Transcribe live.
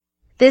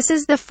This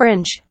is the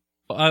Fringe.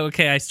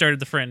 Okay, I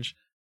started the Fringe.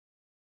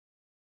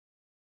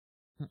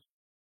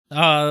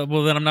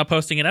 Well, then I'm not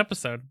posting an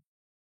episode.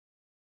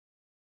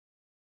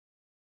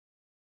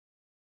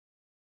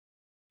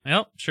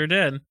 Yep, sure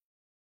did.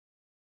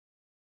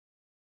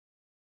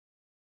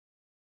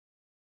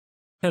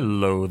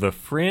 Hello, the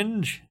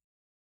Fringe.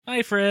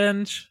 Hi,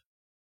 Fringe.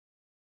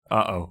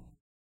 Uh-oh.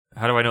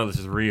 How do I know this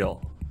is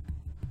real?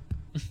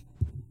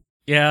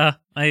 Yeah,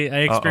 I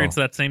experienced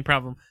that same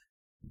problem.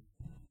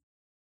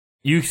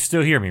 You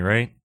still hear me,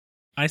 right?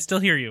 I still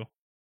hear you.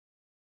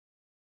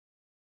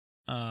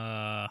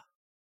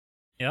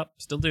 Yep,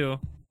 still do.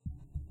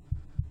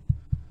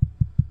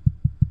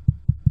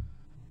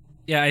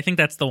 Yeah, I think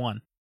that's the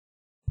one.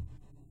 I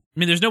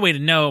mean, there's no way to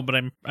know, but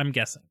I'm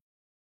guessing.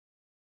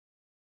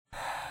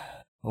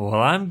 Well,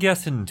 I'm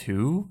guessing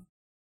too.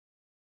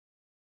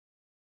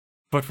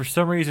 But for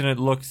some reason, it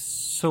looks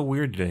so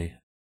weird today.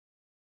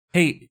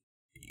 Hey,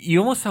 you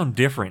almost sound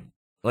different,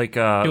 like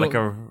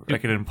an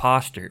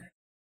imposter.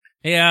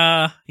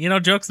 Yeah,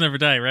 jokes never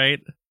die, right?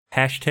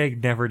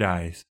 Hashtag never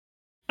dies.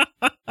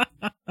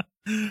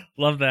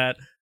 Love that.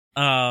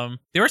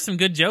 There were some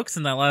good jokes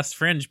in that last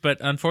Fringe, but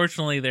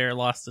unfortunately, they're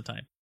lost to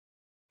time.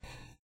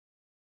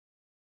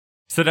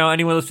 So now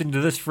anyone listening to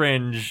this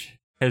Fringe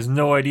has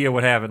no idea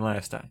what happened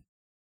last time.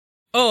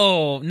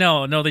 Oh,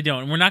 no, they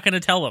don't. We're not going to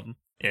tell them.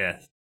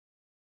 Yes.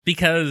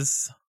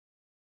 Because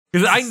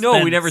I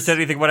know we never said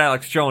anything about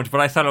Alex Jones,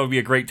 but I thought it would be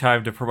a great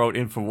time to promote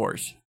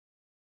InfoWars.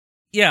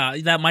 Yeah,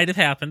 that might have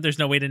happened. There's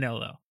no way to know,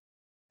 though.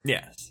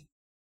 Yes.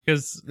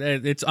 Because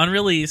it's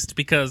unreleased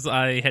because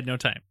I had no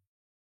time.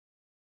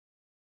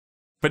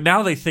 But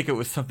now they think it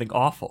was something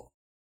awful.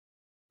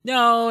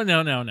 No.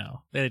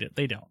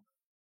 They don't.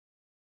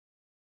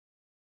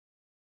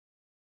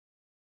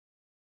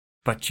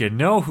 But you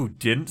know who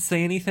didn't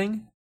say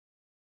anything?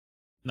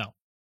 No.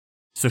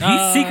 So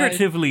he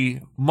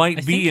secretively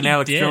might be an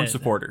Alex did. Jones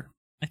supporter.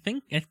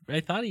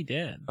 I thought he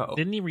did. Uh-oh.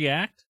 Didn't he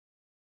react?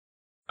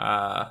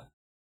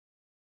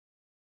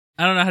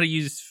 I don't know how to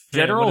use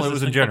general. It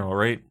was in general,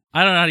 right?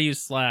 I don't know how to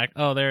use Slack.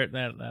 Oh, there,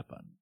 that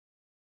button.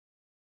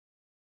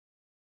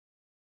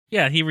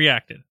 Yeah, he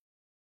reacted.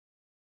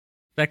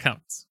 That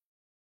counts.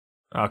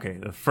 Okay,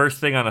 the first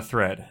thing on a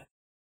thread.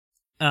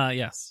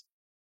 Yes.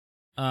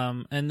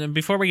 And then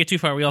before we get too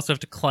far, we also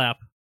have to clap.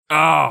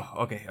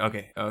 Oh, okay.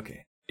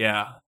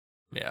 Yeah.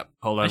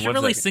 Hold on. I should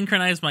really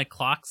synchronize my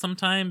clock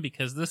sometime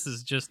because this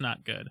is just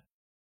not good.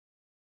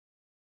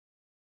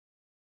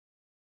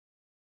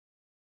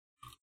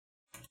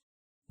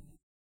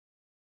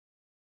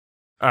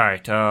 All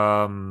right.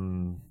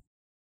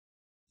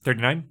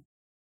 39?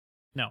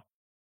 No. How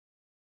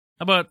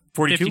about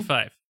 42?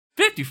 55?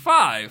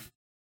 55?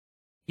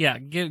 Yeah,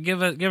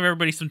 give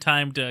everybody some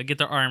time to get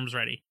their arms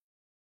ready.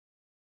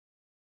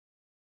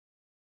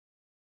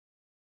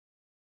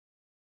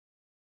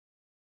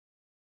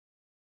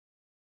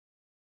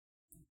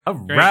 All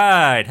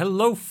right.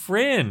 Hello,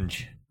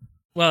 Fringe.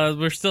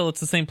 Well, it's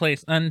the same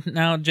place. And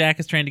now Jack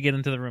is trying to get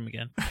into the room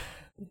again.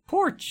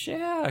 Poor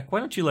Jack. Why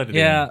don't you let it in?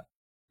 Yeah.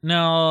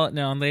 No,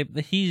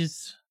 he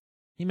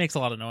makes a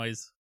lot of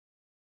noise.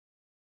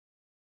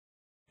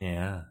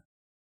 Yeah.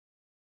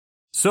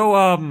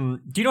 So,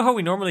 do you know how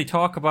we normally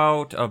talk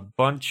about a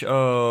bunch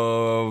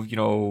of,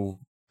 new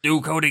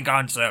coding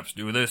concepts,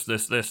 do this. Like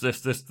in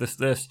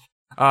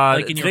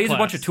your today's a class.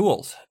 bunch of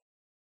tools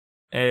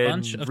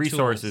and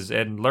resources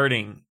and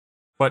learning,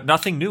 but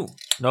nothing new.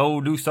 No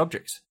new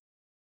subjects.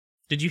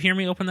 Did you hear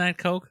me open that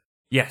Coke?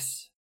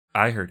 Yes,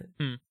 I heard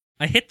it.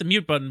 I hit the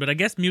mute button, but I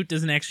guess mute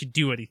doesn't actually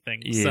do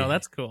anything, so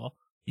that's cool.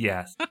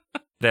 Yes,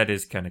 that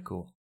is kind of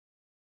cool.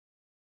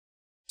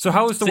 So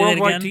how is the Say that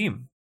worldwide again?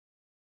 team?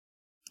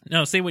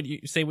 No, say what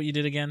you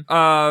did again.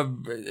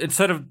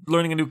 Instead of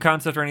learning a new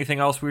concept or anything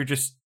else, we were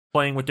just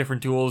playing with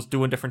different tools,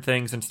 doing different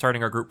things, and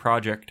starting our group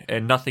project,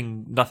 and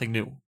nothing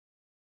new.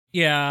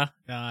 Yeah,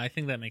 I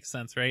think that makes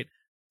sense, right?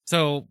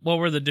 So, what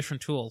were the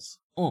different tools?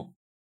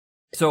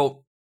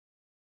 So,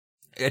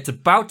 it's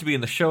about to be in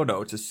the show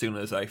notes as soon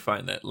as I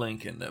find that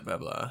link in the blah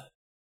blah.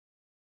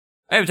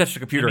 I haven't touched a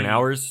computer in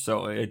hours,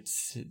 so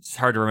it's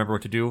hard to remember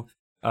what to do.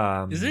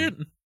 Is it?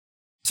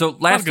 So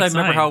last time,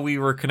 remember sign. how we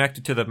were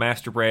connected to the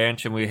master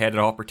branch and we had it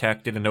all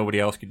protected and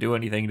nobody else could do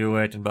anything to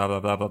it and blah, blah,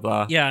 blah, blah,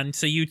 blah. Yeah, and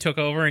so you took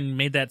over and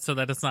made that so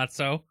that it's not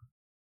so?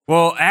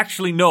 Well,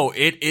 actually, no.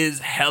 It is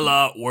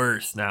hella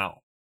worse now.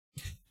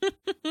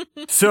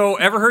 So,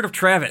 ever heard of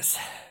Travis?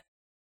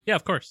 Yeah,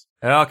 of course.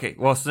 Okay,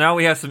 well, so now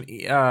we have some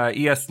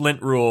ES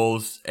lint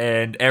rules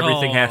and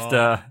everything has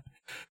to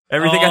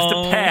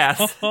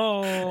pass.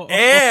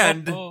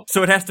 And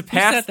so it has to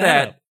pass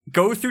that.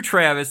 Go through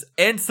Travis,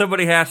 and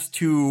somebody has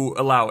to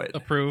allow it.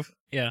 Approve.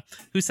 Yeah.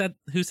 Who set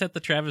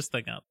the Travis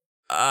thing up?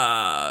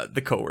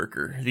 The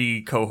coworker,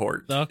 the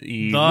cohort,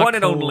 the one one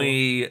and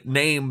only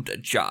named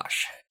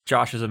Josh.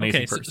 Josh is an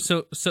amazing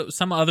person. So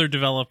some other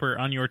developer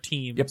on your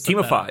team. Yep, team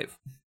of 5.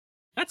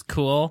 That's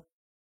cool.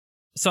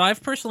 So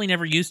I've personally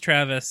never used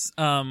Travis.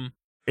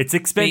 It's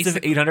expensive,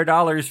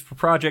 $800 for a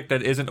project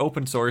that isn't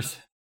open source.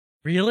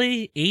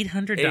 Really?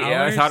 $800?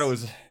 Yeah, I thought it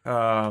was.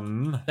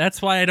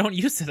 That's why I don't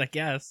use it, I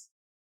guess.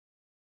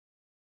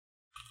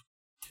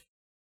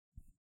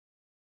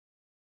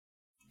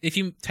 If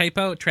you type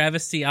out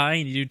Travis CI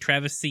and you do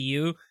Travis CU,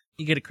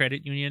 you get a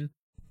credit union.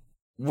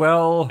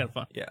 Well, Kind of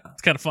fun. yeah.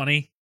 It's kind of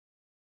funny.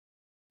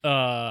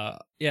 Yeah,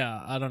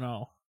 I don't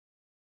know.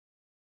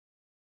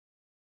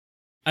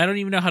 I don't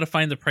even know how to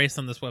find the price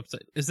on this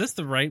website. Is this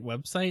the right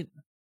website?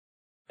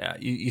 Yeah,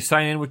 you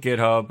sign in with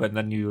GitHub and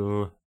then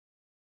you...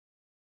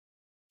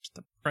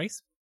 The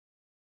price?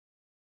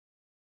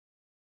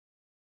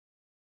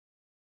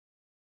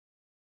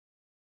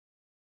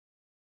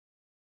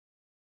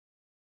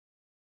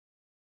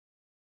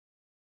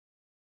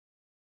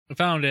 I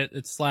found it.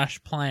 It's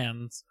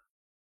 /plans.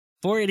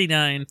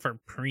 $4.89 for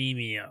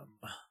premium.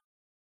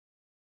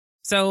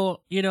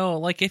 So,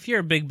 like if you're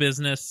a big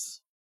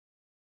business,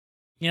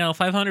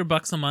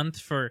 $500 a month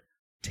for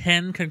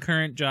 10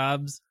 concurrent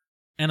jobs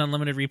and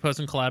unlimited repos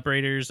and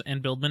collaborators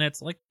and build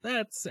minutes, like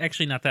that's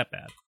actually not that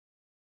bad.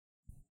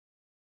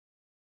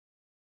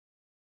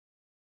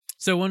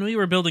 So when we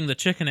were building the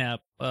chicken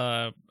app,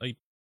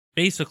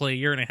 basically a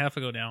year and a half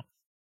ago now.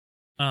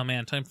 Oh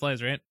man, time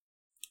flies, right?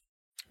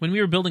 When we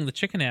were building the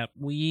chicken app,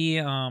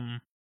 we were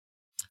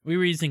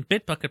using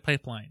Bitbucket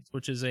pipelines,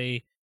 which is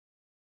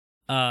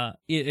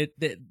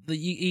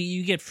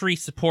you get free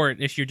support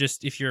if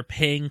you're a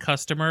paying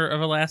customer of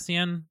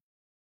Atlassian.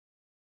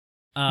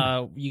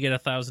 You get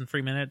 1,000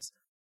 free minutes,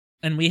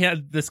 and we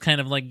had this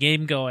kind of like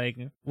game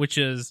going, which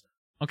is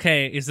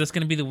okay. Is this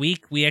going to be the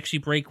week we actually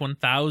break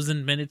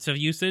 1,000 minutes of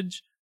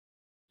usage?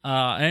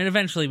 And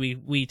eventually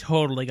we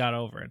totally got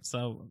over it.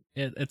 So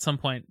at some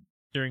point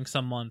during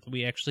some month,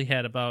 we actually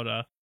had about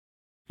a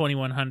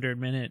 2,100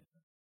 minute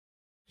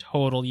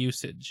total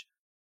usage.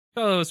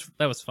 So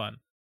that was fun.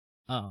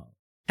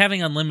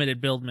 Having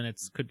unlimited build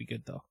minutes could be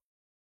good though.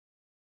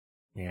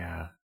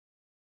 Yeah.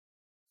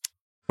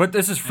 But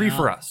this is free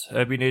for us.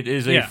 I mean, it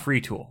is a free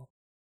tool.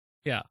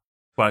 Yeah.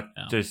 But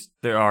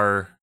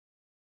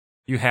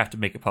you have to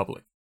make it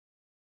public.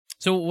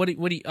 So what do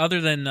you,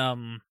 other than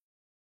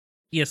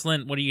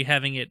ESLint, what are you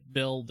having it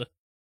build?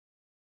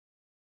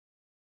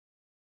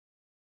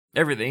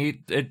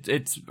 Everything.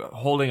 It's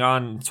holding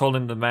on. It's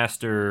holding the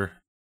master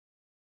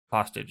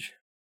hostage.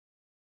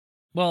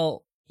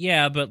 Well,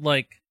 yeah, but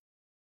like,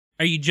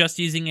 are you just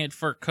using it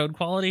for code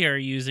quality, or are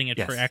you using it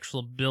for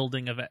actual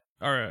building of it,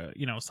 or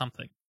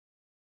something?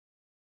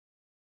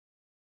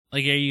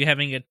 Like, are you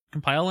having it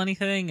compile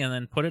anything and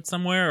then put it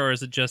somewhere, or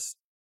is it just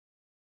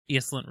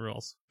ESLint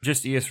rules?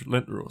 Just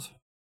ESLint rules.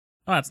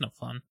 Oh, that's no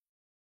fun.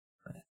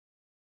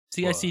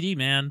 CI/CD,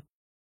 man.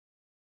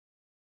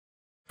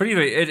 But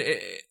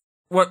anyway,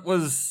 what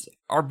was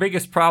our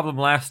biggest problem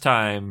last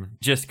time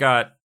just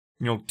got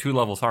 2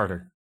 levels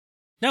harder.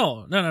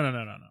 No.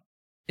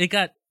 It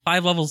got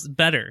 5 levels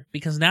better,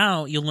 because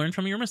now you'll learn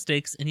from your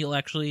mistakes and you'll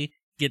actually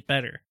get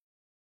better.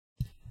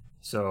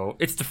 So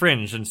it's the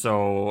Fringe, and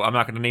so I'm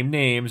not going to name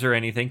names or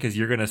anything because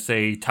you're going to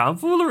say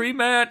tomfoolery,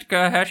 Matt.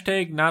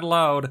 Hashtag not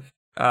allowed.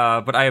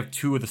 But I have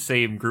 2 of the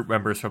same group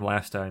members from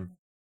last time.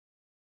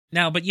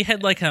 Now, but you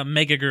had like a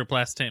mega group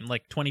last time,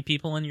 like 20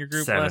 people in your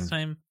group 7. last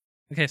time.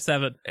 Okay,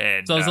 7.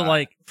 And, so is it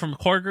like from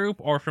core group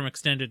or from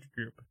extended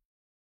group?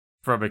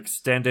 From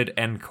extended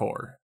and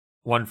core.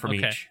 1 from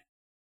each.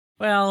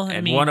 Well,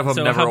 and one of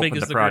them never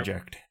opened the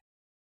project. Group?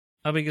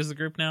 How big is the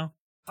group now?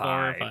 5.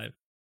 4 or 5?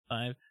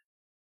 5.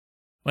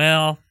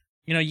 Well,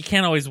 you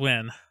can't always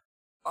win.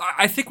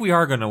 I think we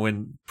are going to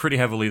win pretty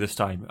heavily this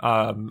time.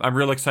 I'm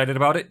real excited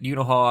about it. You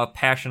know how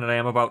passionate I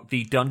am about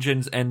the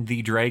Dungeons and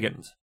the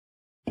Dragons.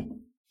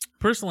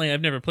 Personally,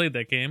 I've never played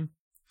that game.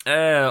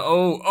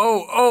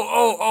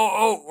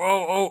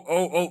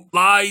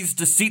 Lies,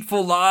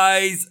 deceitful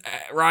lies.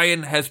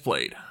 Ryan has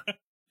played.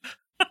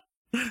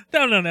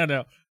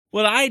 No.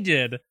 What I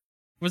did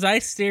was I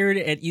stared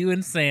at you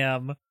and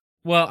Sam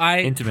while I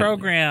Intimately.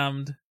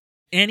 Programmed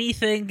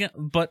anything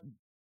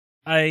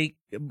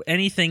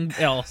anything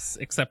else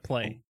except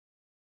play.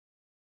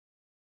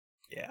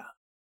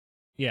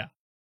 Yeah.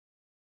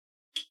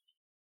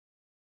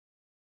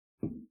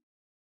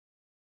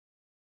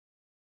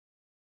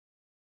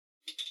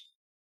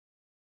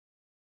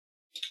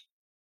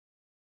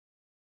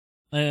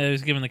 I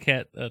was giving the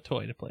cat a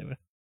toy to play with.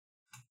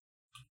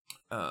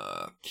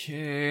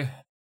 Okay.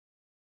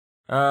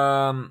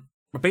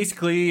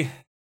 Basically,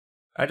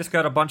 I just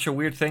got a bunch of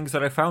weird things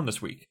that I found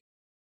this week.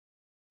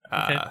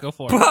 Okay, go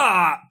for it.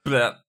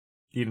 Bleh.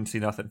 You didn't see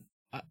nothing.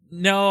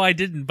 No, I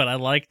didn't, but I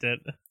liked it.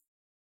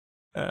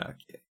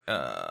 Okay.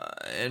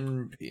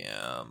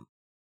 NPM.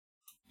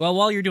 Well,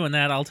 while you're doing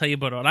that, I'll tell you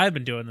about what I've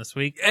been doing this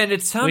week. And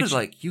it sounded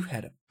like you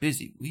had a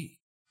busy week.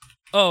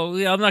 Oh,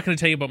 yeah, I'm not going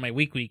to tell you about my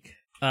week.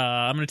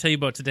 I'm going to tell you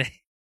about today.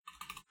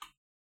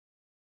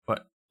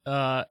 What?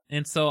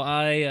 And so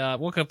I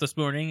woke up this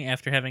morning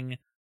after having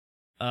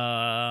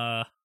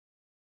gone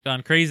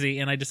crazy,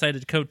 and I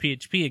decided to code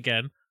PHP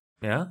again.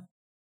 Yeah?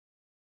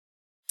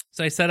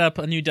 So I set up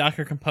a new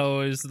Docker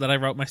Compose that I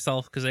wrote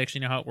myself because I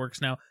actually know how it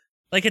works now.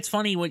 Like, it's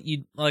funny what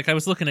I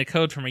was looking at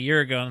code from a year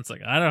ago, and it's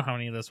like, I don't know how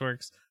any of this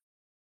works.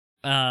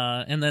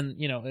 And then,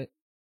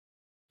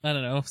 I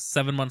don't know,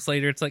 7 months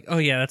later, it's like, oh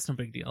yeah, that's no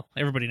big deal.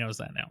 Everybody knows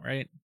that now,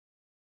 right?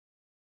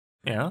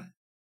 Yeah.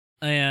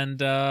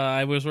 And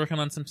I was working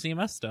on some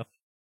CMS stuff.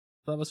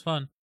 That was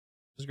fun. It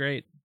was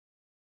great.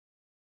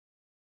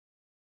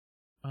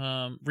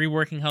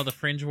 Reworking how the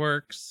Fringe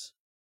works.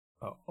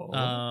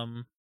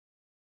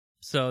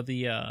 So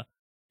the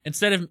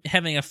instead of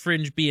having a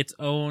Fringe be its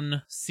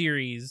own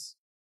series,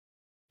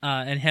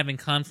 and having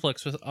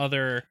conflicts with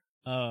other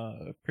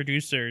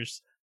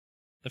producers,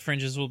 the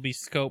Fringes will be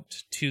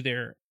scoped to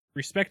their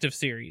respective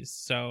series.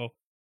 So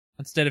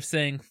instead of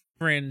saying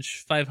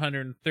Fringe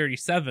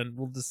 537,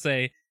 we'll just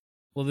say,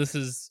 well, this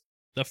is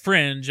the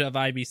Fringe of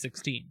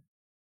IB16.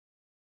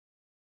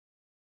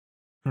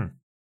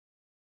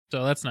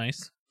 So that's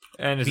nice.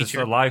 And is this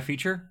a live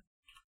feature?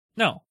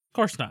 No, of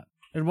course not.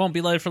 It won't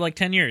be live for like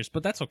 10 years,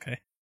 but that's okay.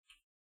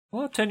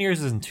 Well, 10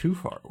 years isn't too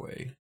far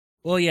away.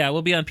 Well, yeah,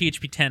 we'll be on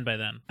PHP 10 by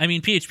then. I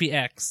mean, PHP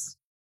X.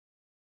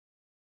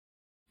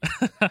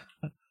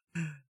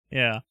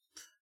 Yeah.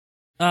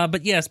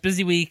 But yes,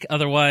 busy week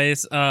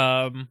otherwise.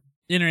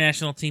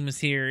 International team is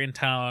here in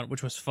town,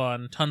 which was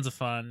fun. Tons of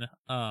fun.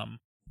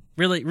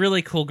 Really,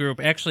 really cool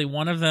group. Actually,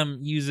 one of them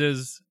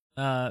uses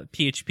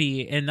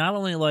PHP, and not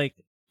only like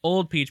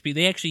old PHP,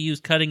 they actually use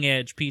cutting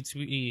edge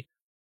PHP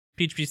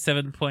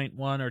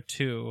 7.1 or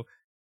 2,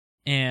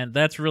 and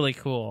that's really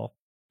cool.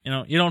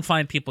 You don't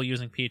find people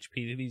using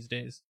PHP these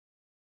days.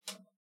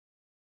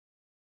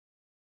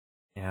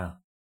 Yeah.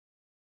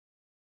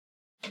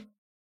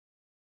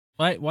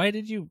 Why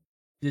did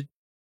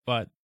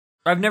what?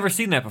 I've never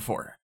seen that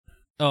before.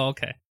 Oh,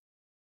 okay.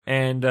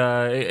 And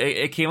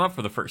it came up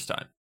for the first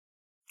time.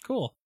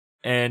 Cool.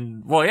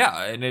 And, well,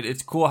 yeah, and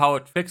it's cool how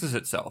it fixes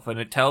itself, and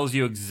it tells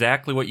you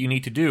exactly what you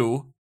need to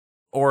do,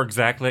 or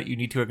exactly that you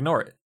need to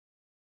ignore it.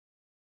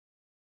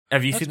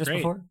 Have you seen this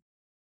before?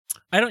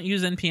 I don't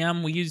use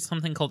NPM. We use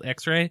something called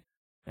X-Ray.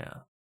 Yeah.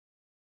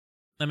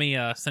 Let me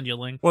send you a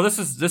link. Well, this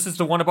is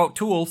the one about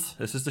tools.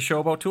 This is the show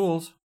about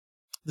tools.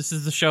 This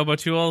is the show about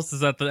tools? Is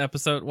that the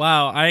episode?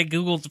 Wow, I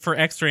Googled for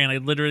X-Ray, and I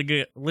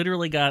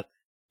literally got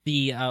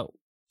the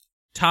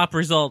top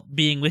result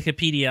being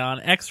Wikipedia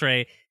on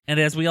X-Ray, and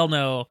as we all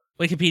know,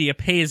 Wikipedia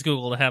pays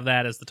Google to have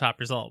that as the top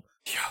result.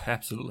 Yeah,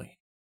 absolutely.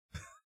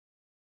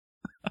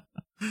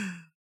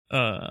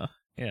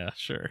 Yeah,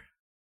 sure.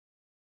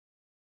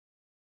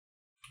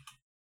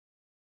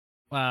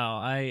 Wow,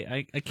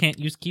 I can't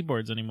use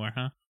keyboards anymore,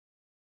 huh?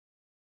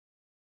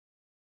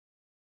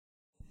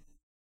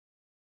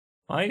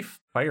 My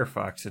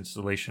Firefox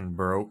installation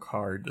broke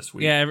hard this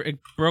week. Yeah, it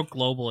broke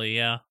globally,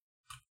 yeah.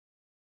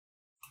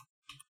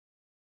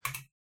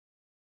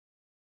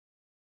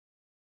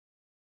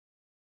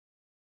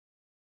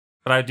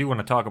 But I do want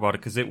to talk about it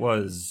because it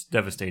was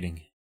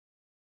devastating.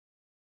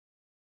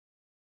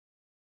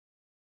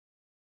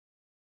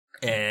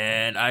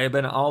 And I have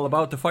been all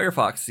about the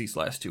Firefox these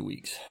last 2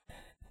 weeks.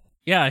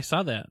 Yeah, I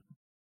saw that.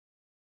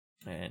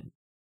 And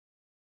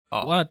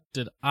what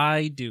did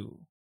I do?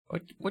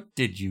 What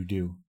did you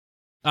do?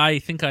 I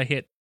think I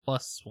hit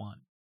 +1.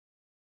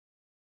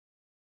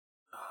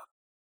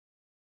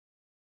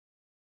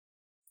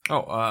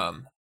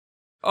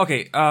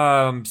 Okay,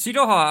 so you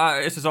know how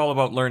this is all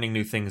about learning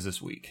new things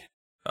this week.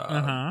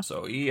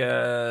 So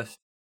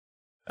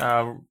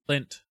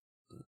Lint.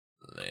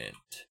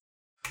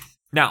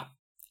 Now,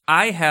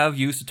 I have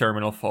used the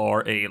terminal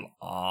for a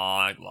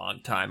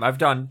long time. I've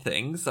done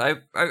things.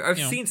 I've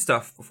seen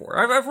stuff before.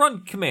 I've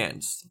run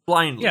commands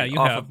blindly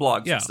of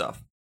blogs and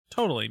stuff.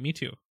 Totally, me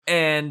too.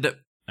 And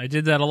I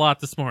did that a lot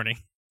this morning.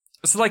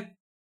 So, like,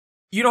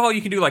 you know how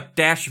you can do, like,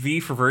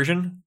 -V for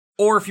version?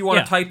 Or if you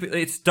want to type,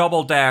 it's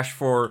double-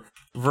 for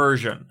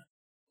version.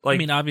 Like, I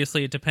mean,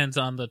 obviously, it depends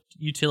on the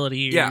utility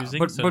you're using.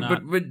 But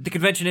the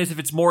convention is if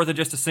it's more than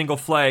just a single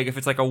flag, if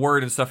it's like a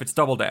word and stuff, it's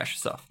double-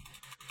 stuff.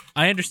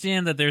 I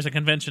understand that there's a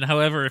convention.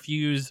 However, if you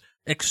use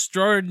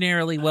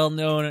extraordinarily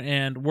well-known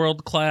and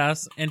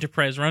world-class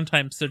enterprise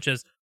runtimes such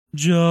as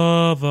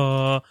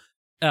Java,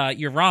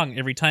 you're wrong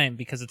every time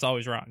because it's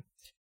always wrong.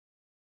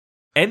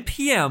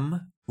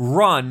 npm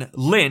run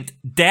lint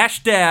 --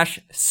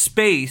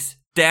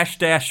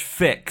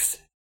 fix.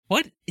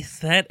 What is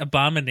that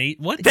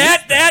abominate?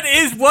 That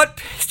is what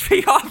pissed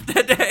me off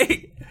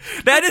today.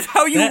 That is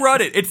how you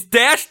run it. It's --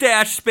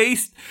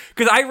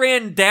 because I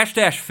ran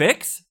 --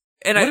 fix.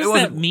 And what does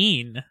that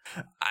mean?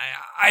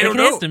 I don't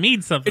know. It has to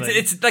mean something.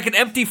 It's like an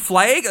empty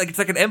flag. Like it's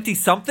like an empty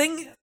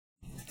something.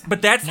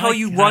 But that's how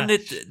you run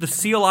it. The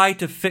CLI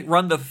to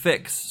run the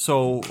fix.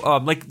 So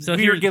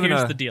here's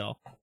the deal.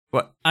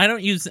 What? I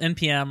don't use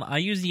npm. I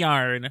use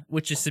Yarn,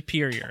 which is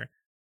superior.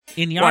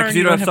 In Yarn, because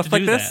you don't have stuff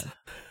like this.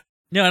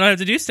 No, I don't have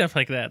to do stuff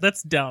like that.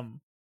 That's dumb.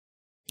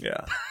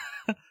 Yeah.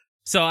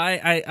 So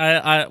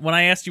I when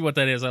I asked you what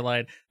that is, I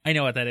lied. I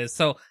know what that is.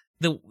 So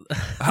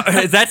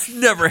that's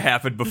never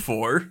happened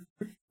before.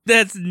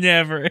 That's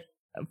never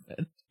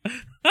happened.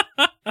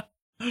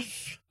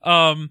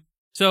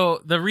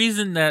 So the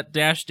reason that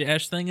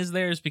 -- thing is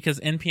there is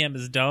because npm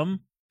is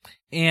dumb,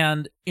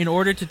 and in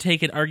order to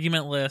take an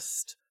argument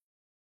list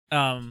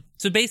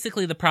So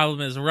basically the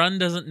problem is run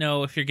doesn't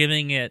know if you're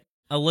giving it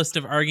a list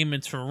of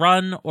arguments for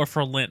run or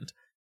for lint.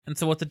 And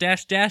so what the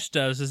dash dash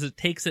does is it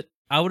takes it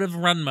out of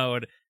run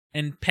mode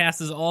and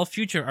passes all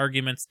future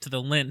arguments to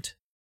the lint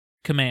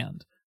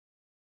command.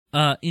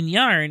 In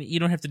Yarn, you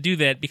don't have to do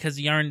that because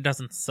Yarn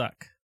doesn't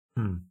suck.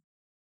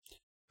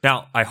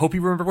 Now, I hope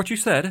you remember what you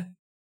said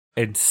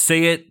and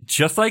say it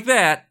just like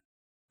that,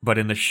 but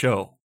in the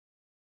show.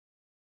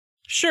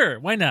 Sure,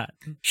 why not?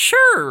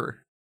 Sure.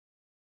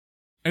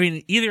 I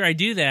mean, either I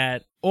do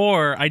that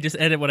or I just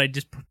edit what I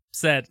just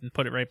said and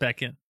put it right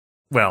back in.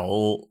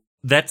 Well,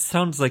 that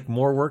sounds like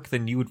more work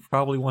than you would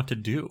probably want to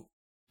do.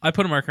 I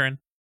put a marker in.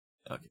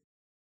 Okay.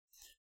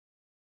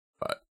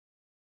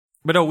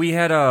 But no, we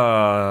had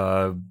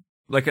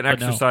like an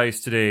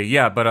exercise today.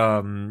 Yeah, but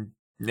and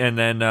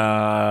then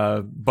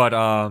the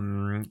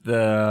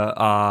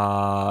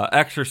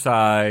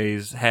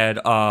exercise had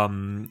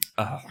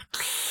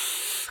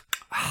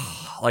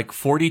like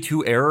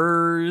 42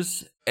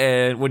 errors,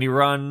 and when you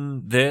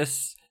run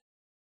this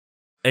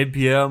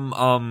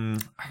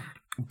npm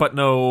but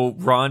no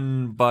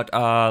run but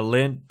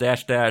lint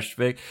dash dash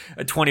fig,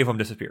 20 of them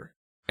disappear,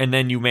 and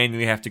then you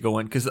manually have to go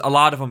in because a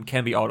lot of them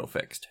can be auto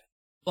fixed.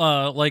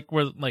 Like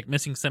we're like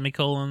missing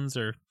semicolons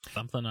or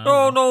something.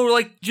 No,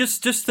 like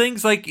just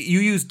things like you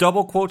use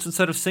double quotes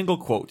instead of single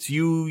quotes.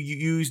 You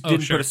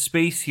didn't put a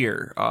space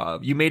here.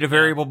 You made a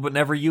variable but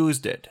never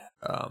used it.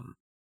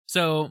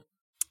 So,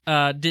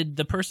 did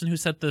the person who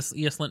set this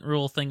ESLint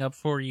rule thing up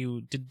for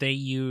you? Did they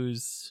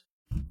use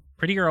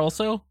Prettier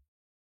also?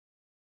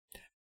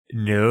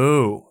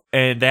 No,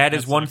 and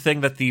that's one thing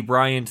that the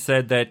Brian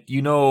said that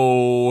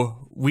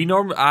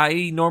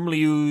I normally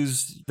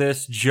use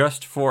this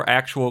just for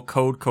actual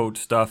code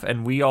stuff,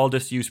 and we all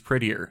just use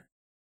Prettier.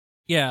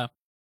 Yeah,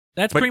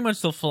 that's pretty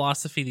much the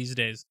philosophy these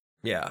days.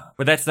 Yeah,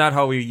 but that's not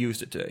how we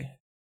used it today.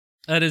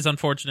 That is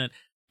unfortunate.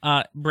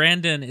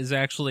 Brandon is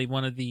actually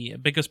one of the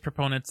biggest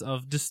proponents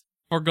of just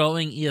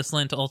foregoing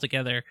ESLint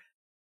altogether.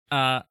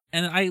 And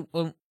I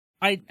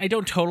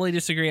don't totally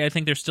disagree. I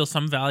think there's still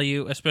some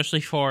value,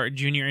 especially for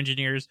junior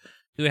engineers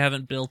who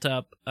haven't built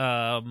up,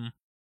 the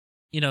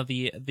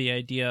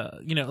idea,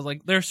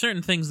 like there are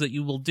certain things that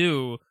you will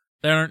do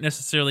that aren't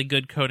necessarily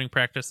good coding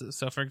practices.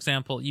 So, for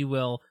example, you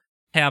will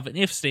have an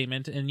if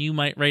statement, and you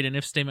might write an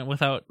if statement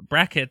without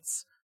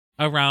brackets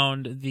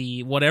around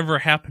the whatever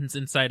happens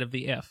inside of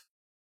the if.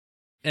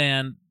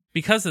 And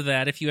because of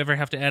that, if you ever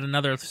have to add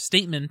another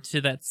statement to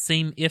that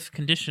same if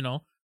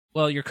conditional,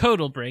 well, your code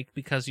will break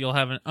because you'll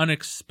have an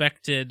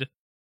unexpected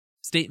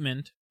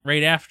statement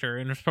right after,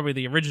 and it's probably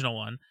the original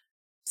one.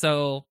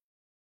 So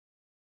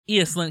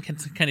ESLint can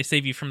kind of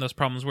save you from those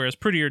problems, whereas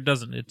Prettier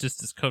doesn't. It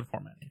just is code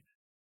formatting.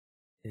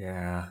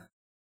 Yeah.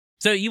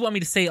 So you want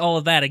me to say all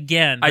of that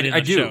again? But in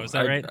the do. Show, is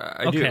that right?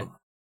 I do.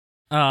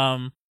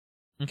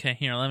 Okay.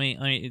 Here, let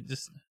me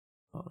just.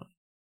 No.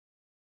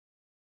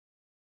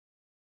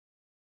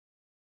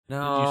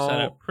 Did you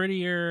set up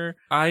Prettier?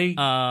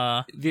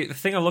 The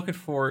thing I'm looking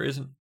for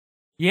isn't.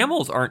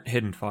 YAMLs aren't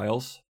hidden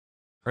files,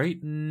 right?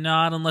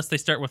 Not unless they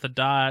start with a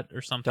dot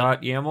or something.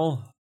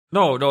 .yaml?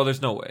 No,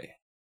 there's no way.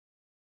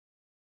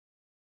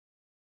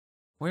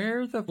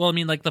 Where the... Well, I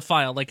mean, like the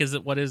file. Like,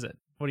 what is it?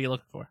 What are you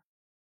looking for?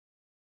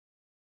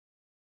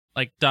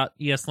 Like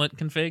 .eslint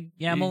config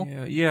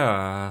YAML?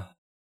 Yeah.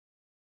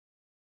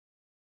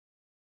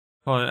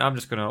 Well, I'm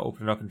just going to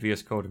open it up in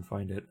VS Code and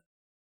find it.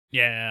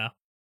 Yeah.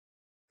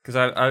 Because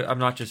I'm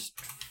not just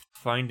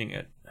finding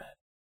it.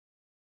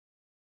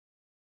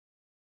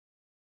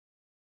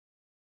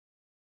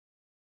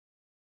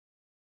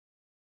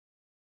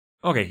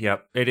 Okay,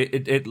 yep.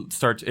 It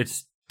starts.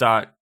 It's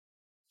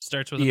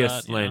starts with a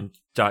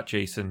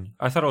ESLint.json.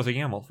 I thought it was a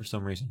YAML for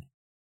some reason.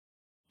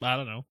 I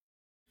don't know,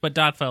 but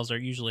dot files are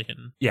usually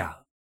hidden. Yeah.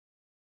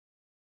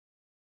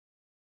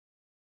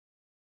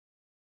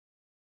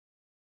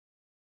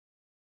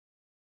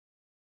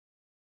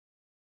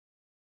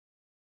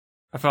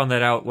 I found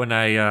that out when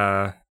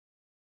I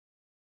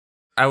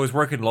was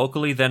working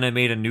locally. Then I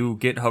made a new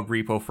GitHub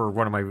repo for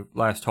one of my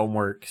last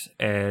homeworks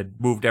and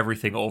moved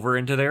everything over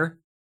into there.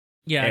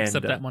 Yeah,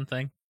 except that one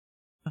thing.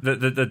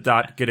 the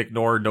dot get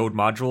ignored node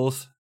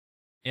modules.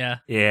 Yeah.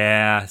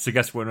 Yeah. So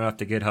guess what? Went up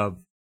to GitHub.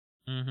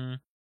 Mm-hmm.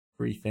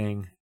 Free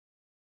thing.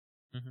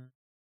 Mm-hmm.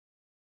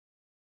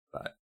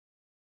 But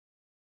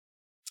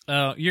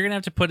you're gonna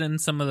have to put in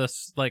some of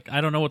this. Like,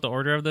 I don't know what the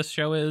order of this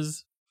show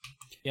is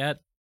yet.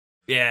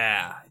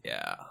 Yeah.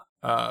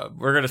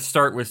 We're gonna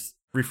start with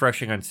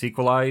refreshing on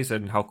Sequelize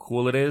and how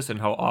cool it is and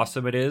how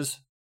awesome it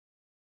is,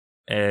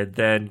 and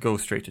then go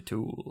straight to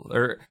tool.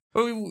 Or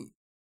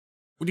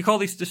would you call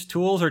these just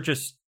tools or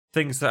just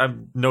things that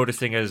I'm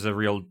noticing as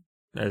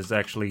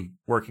actually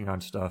working on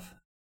stuff?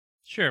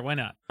 Sure, why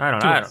not? I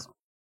don't know.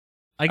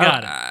 I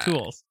got it.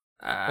 Tools.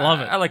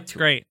 Love it. I like tools.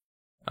 Great.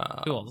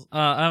 Tools.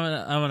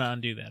 I'm gonna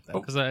undo that though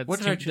because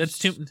it's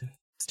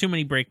too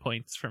many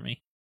breakpoints for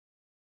me.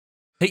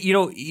 Hey,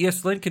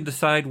 ESLint can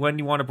decide when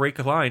you want to break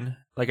a line,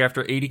 like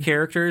after 80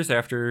 characters,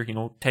 after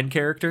 10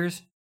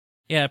 characters.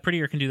 Yeah,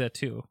 Prettier can do that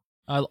too.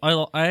 I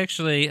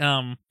actually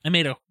I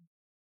made a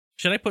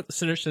Should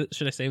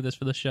I save this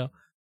for the show?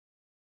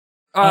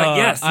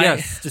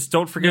 Yes. Just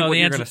don't forget what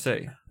you're going to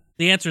say.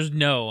 The answer is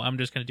no. I'm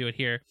just going to do it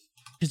here.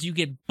 Because you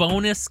get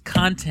bonus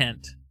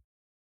content.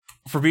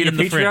 For being a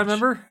Patreon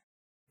member?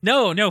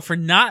 No, for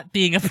not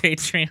being a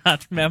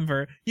Patreon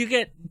member. You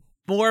get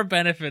more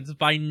benefits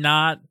by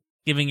not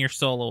giving your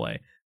soul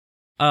away.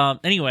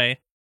 Anyway.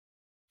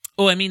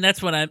 Oh, I mean,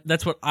 that's what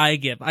I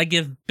give. I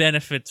give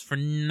benefits for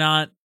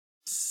not...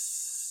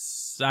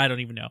 I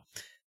don't even know.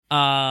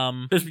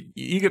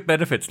 You get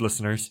benefits,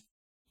 listeners.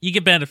 You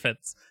get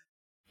benefits.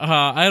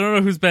 I don't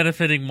know who's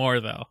benefiting more,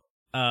 though.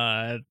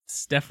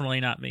 It's definitely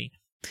not me.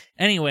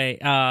 Anyway,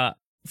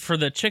 for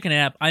the chicken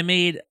app, I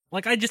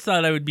just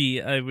thought I would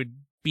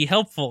be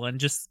helpful and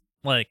just,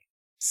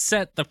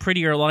 set the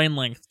prettier line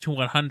length to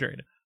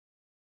 100.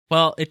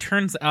 Well, it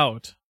turns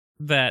out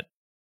that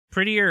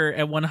prettier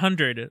at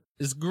 100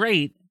 is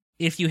great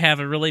if you have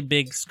a really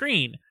big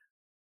screen.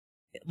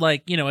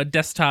 A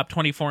desktop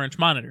 24-inch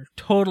monitor.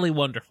 Totally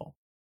wonderful.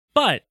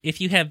 But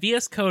if you have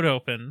VS Code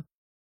open,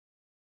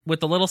 with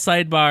the little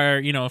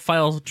sidebar,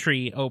 file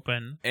tree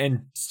open.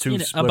 And two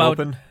split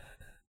open.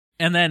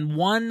 And then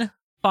one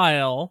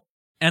file,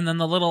 and then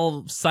the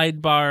little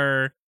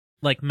sidebar,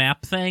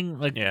 map thing,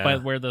 by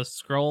where the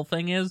scroll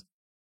thing is.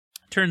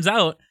 Turns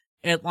out,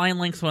 at line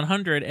length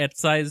 100, at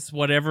size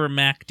whatever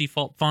Mac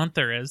default font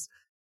there is,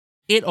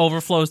 it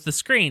overflows the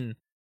screen.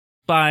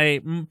 By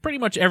pretty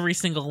much every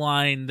single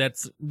line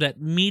that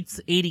meets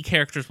 80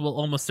 characters will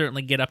almost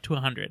certainly get up to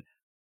 100.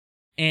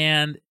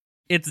 And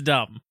it's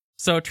dumb.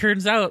 So it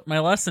turns out my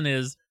lesson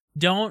is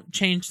don't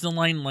change the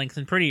line length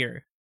in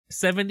prettier.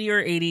 70 or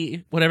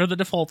 80, whatever the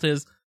default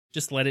is,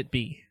 just let it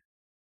be.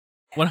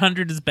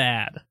 100 is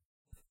bad.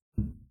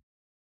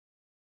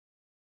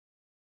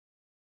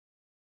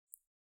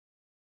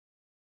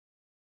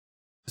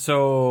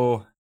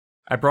 So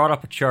I brought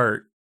up a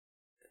chart.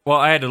 Well,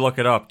 I had to look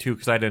it up, too,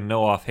 because I didn't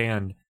know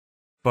offhand.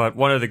 But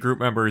one of the group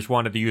members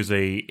wanted to use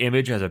a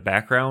image as a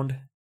background.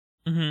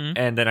 Mm-hmm.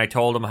 And then I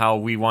told him how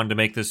we wanted to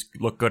make this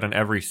look good on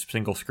every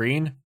single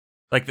screen.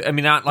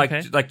 Not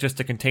like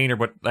just a container,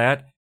 but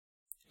that.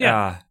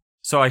 Yeah.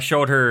 So I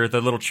showed her the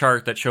little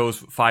chart that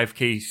shows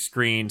 5K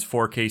screens,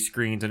 4K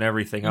screens, and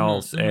everything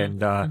else.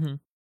 And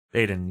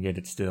they didn't get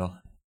it still.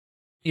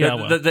 Yeah,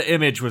 the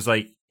image was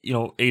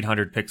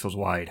 800 pixels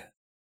wide.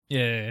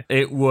 Yeah.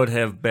 It would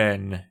have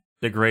been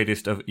the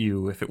greatest of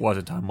you if it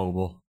wasn't on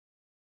mobile.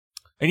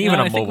 And even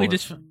on mobile.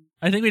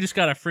 I think we just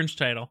got a Fringe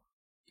title.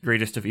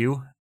 Greatest of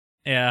you?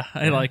 Yeah,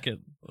 I like it.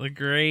 The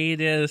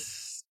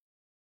greatest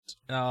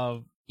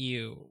of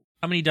you.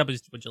 How many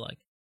W's would you like?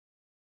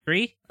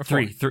 3 or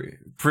 4? 3.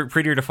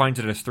 Prettier defines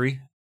it as 3.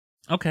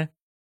 Okay.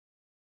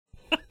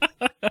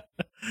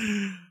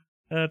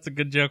 That's a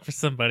good joke for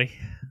somebody.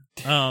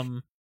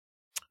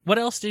 What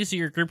else does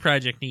your group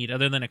project need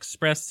other than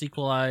express,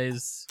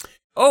 equalize?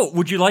 Oh,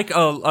 would you like an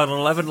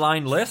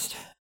 11-line list?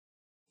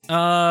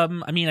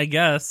 I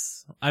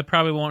guess. I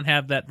probably won't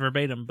have that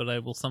verbatim, but I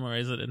will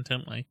summarize it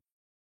intently.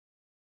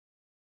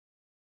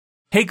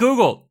 Hey,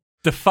 Google,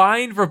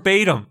 define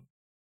verbatim.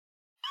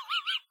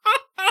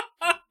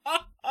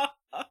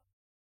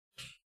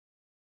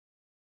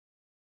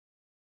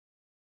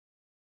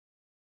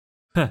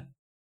 Huh.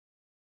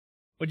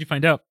 What'd you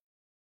find out?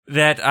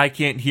 That I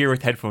can't hear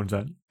with headphones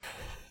on.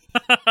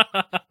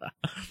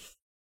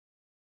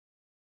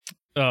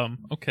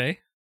 Okay.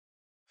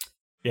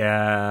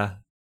 Yeah.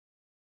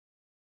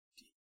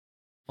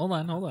 Hold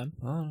on.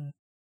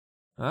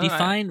 All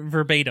define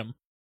verbatim.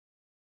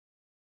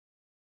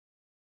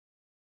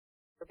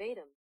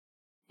 Verbatim.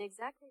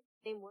 Exactly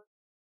the same word.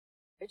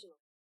 Original.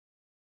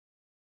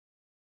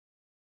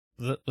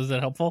 Was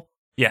that helpful?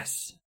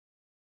 Yes.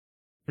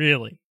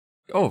 Really?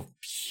 Oh,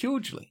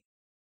 hugely.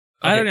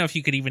 Okay. I don't know if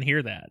you could even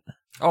hear that.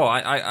 Oh,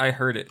 I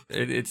heard it.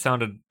 It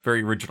sounded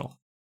very original.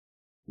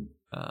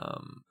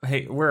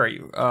 Hey, where are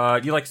you?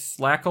 Do you like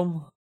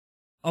Slack'em?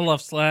 I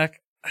love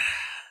Slack.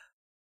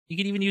 You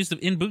could even use the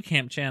In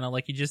Bootcamp channel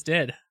like you just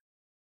did.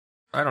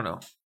 I don't know.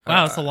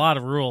 Wow, it's a lot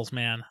of rules,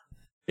 man.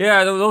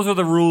 Yeah, those are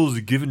the rules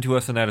given to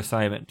us in that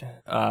assignment.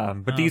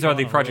 But these are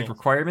the project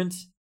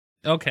requirements.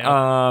 Okay.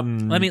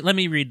 Let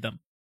me read them.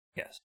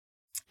 Yes.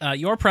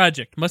 Your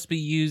project must be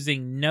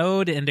using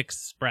Node and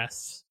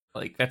Express.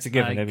 That's a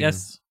given.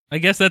 I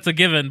guess that's a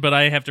given, but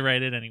I have to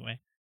write it anyway.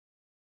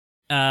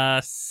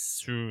 A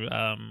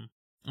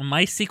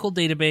MySQL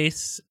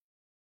database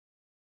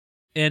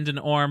and an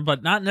ORM,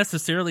 but not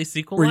necessarily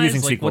SQLize. We're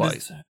using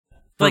SQLize.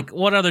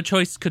 What other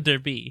choice could there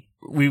be?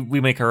 We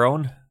make our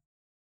own.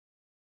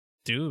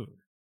 Dude,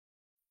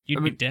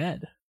 you'd be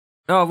dead.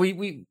 No,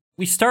 we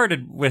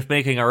started with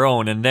making our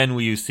own, and then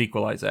we use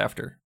SQLize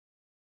after.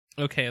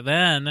 Okay,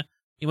 then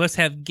you must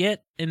have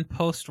get and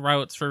post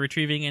routes for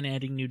retrieving and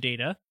adding new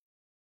data.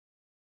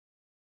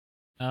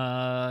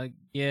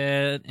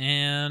 Get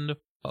and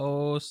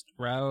post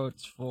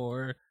routes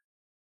for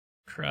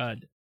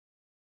CRUD.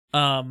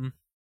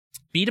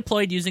 Be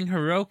deployed using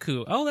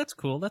Heroku. Oh, that's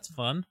cool. That's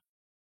fun.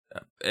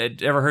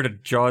 Ever heard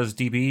of JAWS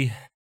DB?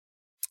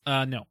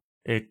 No.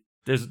 It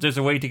there's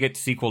a way to get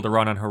SQL to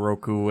run on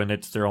Heroku, and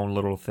it's their own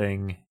little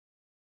thing.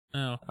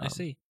 Oh, I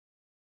see.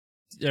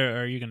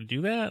 Are you going to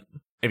do that?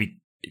 Maybe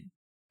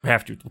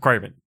have to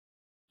requirement.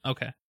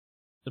 Okay.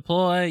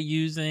 Deploy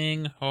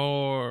using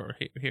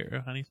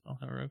here. How do you spell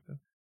Heroku?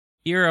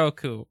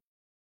 Heroku.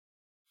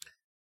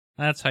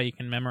 That's how you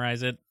can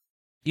memorize it.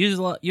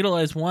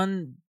 Utilize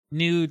one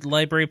new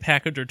library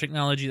package or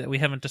technology that we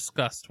haven't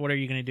discussed. What are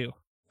you going to do?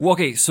 Well,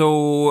 okay,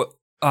 so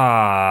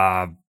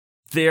we're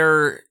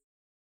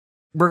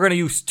going to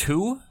use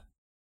 2,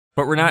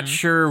 but we're not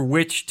sure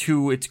which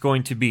 2 it's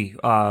going to be.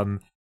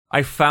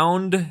 I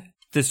found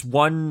this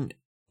one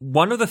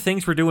of the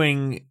things we're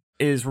doing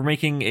is we're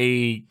making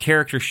a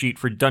character sheet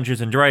for Dungeons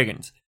and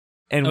Dragons,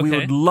 and we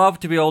would love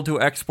to be able to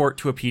export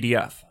to a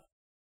PDF.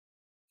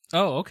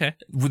 Oh, okay.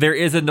 There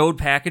is a Node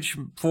package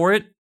for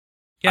it.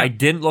 Yeah. I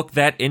didn't look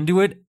that into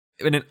it,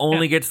 and it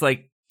only gets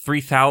like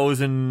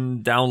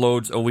 3,000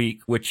 downloads a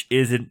week, which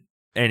isn't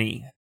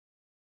any.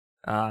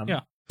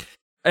 And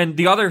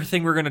the other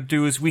thing we're going to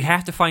do is we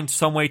have to find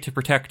some way to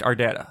protect our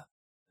data.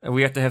 And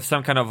we have to have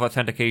some kind of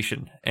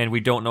authentication, and we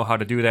don't know how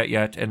to do that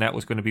yet, and that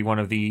was going to be one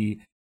of the...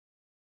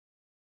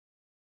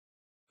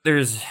 There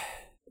was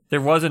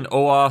an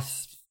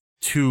OAuth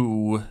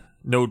 2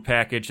 node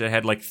package that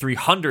had like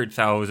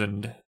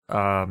 300,000,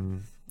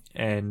 and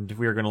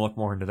we were going to look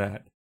more into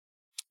that.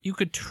 You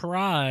could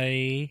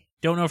try...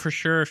 Don't know for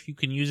sure if you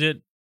can use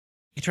it.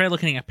 You try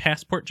looking at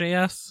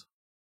Passport.js.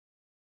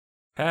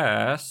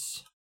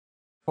 Passport.js.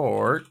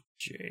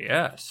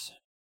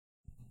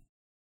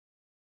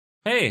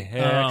 Hey, it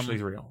actually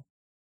is real.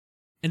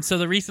 And so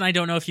the reason I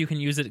don't know if you can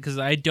use it, because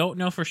I don't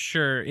know for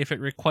sure if it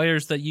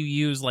requires that you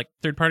use like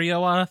third-party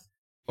OAuth,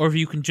 or if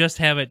you can just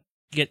have it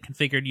get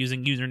configured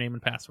using username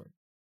and password.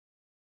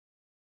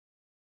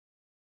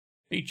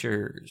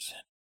 Features.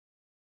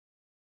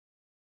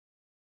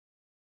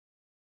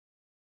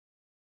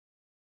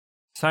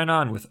 Sign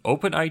on with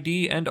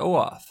OpenID and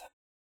OAuth.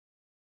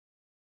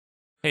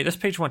 Hey, this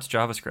page wants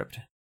JavaScript.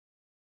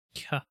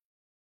 Yeah.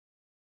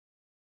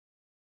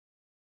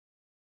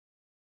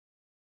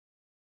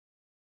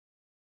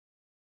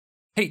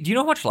 Hey, do you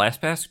know how much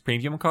LastPass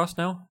Premium costs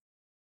now?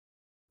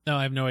 No,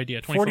 I have no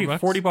idea. 24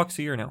 $40 bucks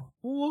a year now.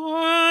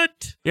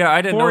 What? Yeah,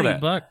 I didn't know that.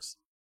 $40.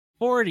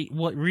 40.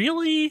 What,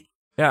 really?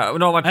 Yeah,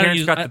 no, my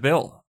parents got the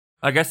bill.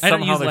 I guess somehow I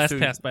don't use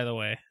LastPass, by the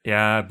way.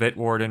 Yeah,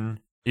 Bitwarden.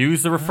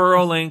 Use the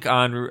referral link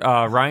on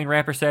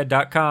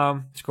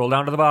RyanRappersad.com. Scroll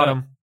down to the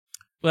bottom.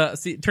 Well,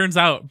 see, it turns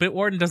out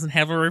Bitwarden doesn't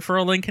have a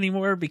referral link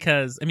anymore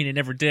because, I mean, it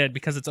never did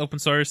because it's open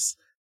source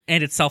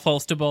and it's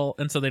self-hostable,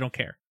 and so they don't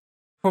care.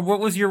 But what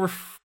was your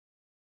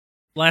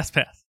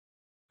LastPass.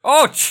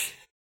 Oh,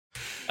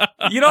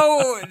 you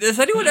know, does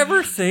anyone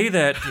ever say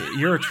that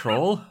you're a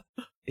troll?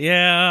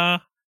 Yeah.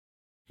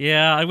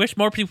 Yeah, I wish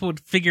more people would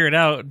figure it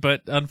out,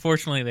 but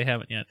unfortunately they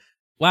haven't yet.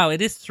 Wow,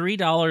 it is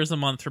 $3 a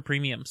month for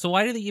premium. So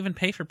why do they even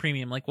pay for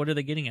premium? Like, what are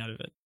they getting out of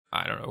it?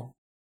 I don't know.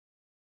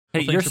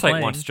 Hey, your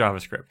site wants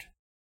JavaScript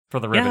for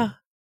the ribbon.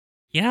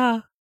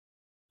 Yeah.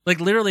 Like,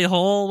 literally a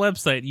whole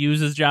website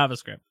uses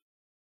JavaScript.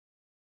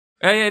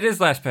 Hey, it is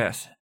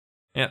LastPass.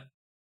 Yeah.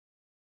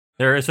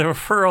 There is a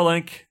referral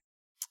link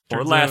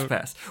for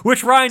LastPass,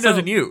 which Ryan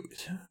doesn't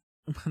use,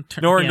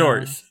 nor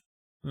endorse.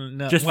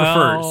 No, just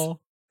refers.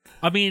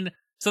 I mean,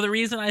 so the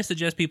reason I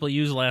suggest people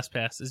use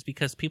LastPass is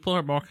because people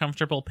are more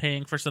comfortable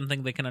paying for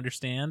something they can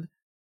understand.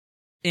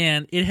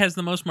 And it has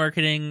the most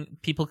marketing.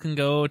 People can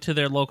go to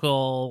their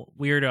local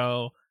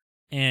weirdo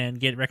and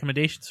get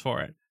recommendations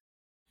for it.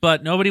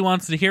 But nobody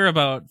wants to hear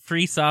about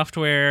free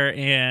software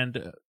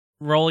and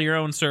roll your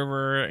own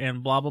server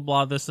and blah, blah,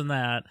 blah, this and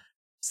that.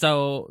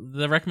 So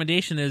the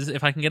recommendation is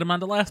if I can get them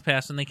onto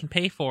LastPass and they can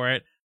pay for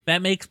it,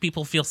 that makes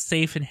people feel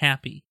safe and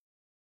happy.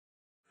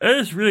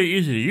 It's really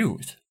easy to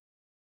use.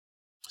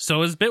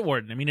 So is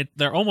Bitwarden. I mean,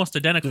 they're almost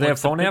identical. Do they have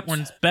phone apps?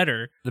 Bitwarden's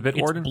better. The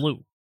Bitwarden? It's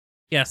blue.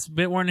 Yes,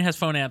 Bitwarden has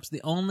phone apps.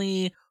 The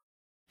only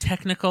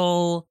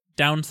technical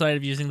downside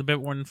of using the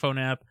Bitwarden phone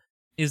app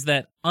is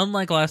that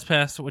unlike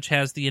LastPass, which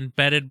has the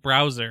embedded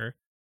browser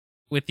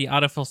with the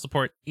autofill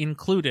support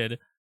included,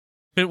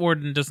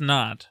 Bitwarden does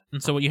not.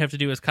 And so what you have to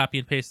do is copy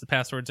and paste the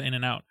passwords in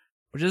and out,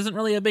 which isn't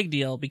really a big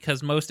deal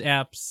because most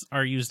apps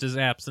are used as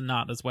apps and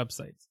not as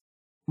websites.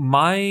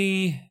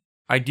 My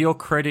Ideal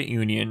Credit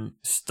Union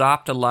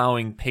stopped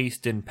allowing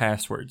paste-in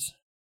passwords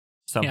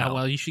somehow. Yeah,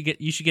 well, you should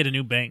get a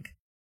new bank.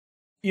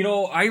 You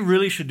know, I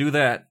really should do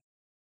that.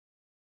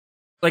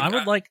 Like, I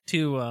would like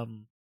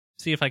to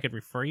see if I could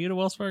refer you to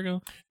Wells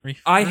Fargo.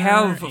 I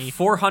have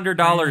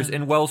 $400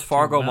 in Wells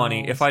Fargo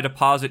money if I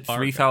deposit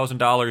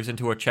 $3,000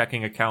 into a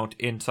checking account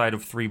inside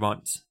of 3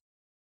 months. Is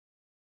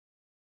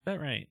that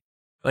right?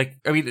 Like,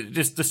 I mean,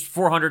 just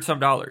 $400 some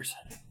dollars.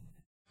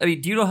 I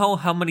mean, do you know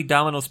how many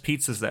Domino's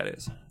pizzas that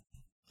is?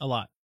 A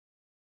lot.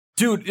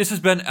 Dude, this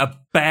has been a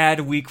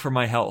bad week for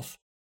my health.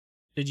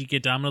 Did you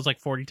get Domino's like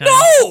 40 times?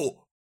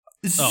 No!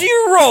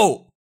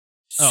 Zero!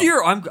 Oh.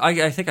 Zero.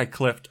 I think I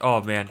clipped.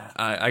 Oh man,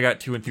 I got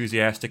too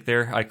enthusiastic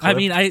there. I clipped. I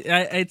mean,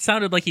 it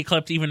sounded like you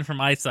clipped even from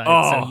my side.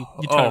 Oh, so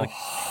you totally...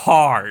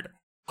 hard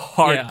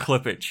yeah.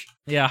 clippage.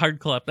 Yeah, hard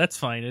clip. That's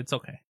fine. It's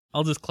okay.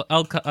 I'll just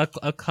I'll cut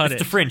It's it.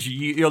 the Fringe.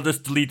 You'll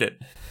just delete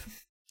it.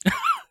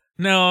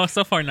 No,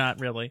 so far not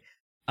really.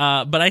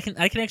 But I can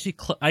actually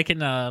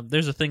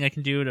there's a thing I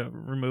can do to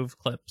remove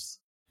clips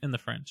in the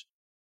Fringe,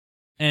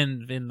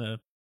 and in the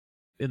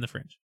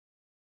Fringe.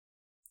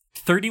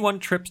 31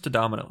 trips to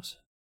Domino's.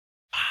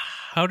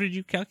 How did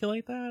you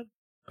calculate that?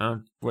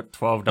 What,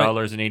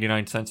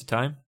 $12.89 a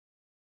time?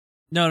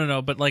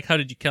 No. But like, how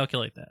did you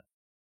calculate that?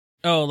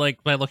 Oh,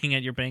 like by looking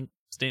at your bank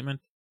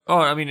statement. Oh,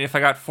 I mean, if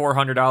I got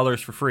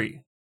 $400 for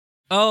free.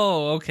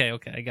 Oh, okay,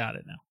 I got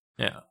it now.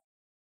 Yeah.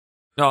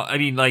 No, I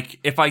mean, like,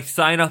 if I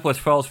sign up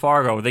with Wells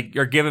Fargo, they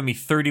are giving me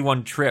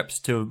 31 trips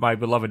to my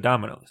beloved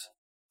Domino's.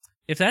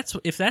 If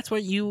that's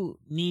what you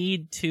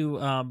need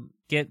to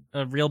get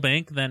a real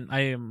bank, then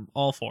I am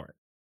all for it.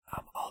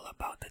 I'm all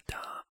about the Dom.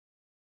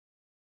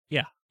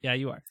 Yeah,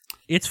 you are.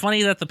 It's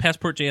funny that the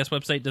Passport.js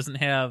website doesn't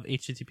have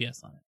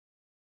HTTPS on it.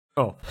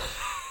 Oh.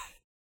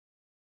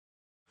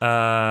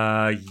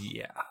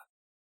 Yeah.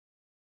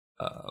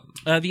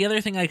 The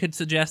other thing I could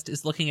suggest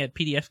is looking at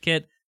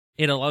PDFkit.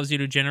 It allows you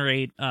to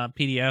generate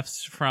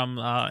PDFs from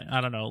I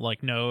don't know,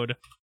 like Node.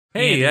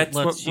 Hey, that's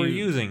what we're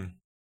using.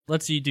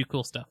 Lets you do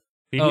cool stuff.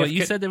 PDF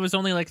you said there was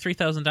only like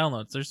 3,000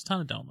 downloads. There's a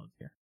ton of downloads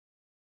here.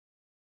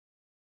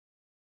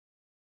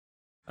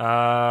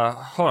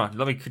 Hold on.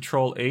 Let me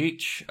Control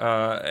H.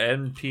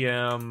 NPM.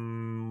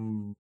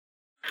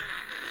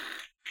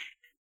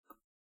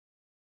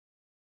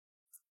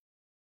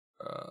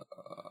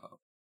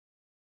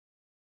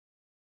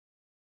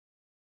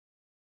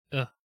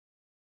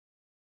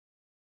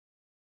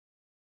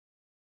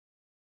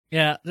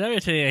 Yeah, did I ever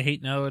tell you I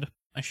hate Node?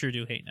 I sure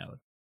do hate Node.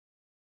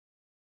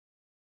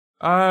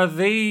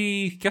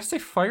 They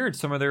fired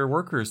some of their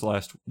workers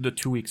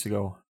 2 weeks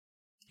ago.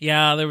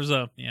 Yeah, there was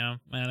that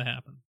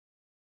happened.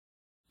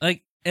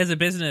 Like, as a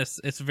business,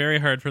 it's very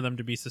hard for them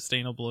to be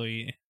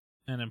sustainably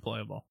and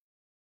employable.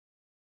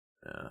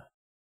 Yeah.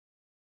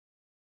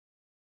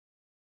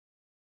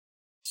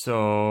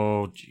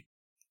 So,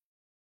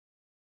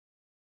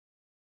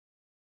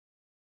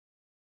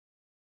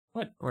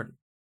 what?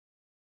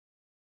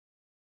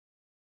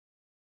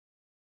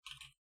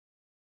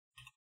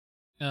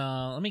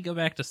 Let me go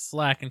back to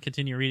Slack and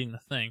continue reading the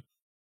thing.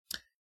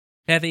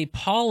 Have a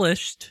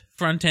polished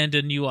front end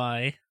and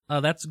UI.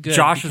 That's good.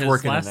 Josh is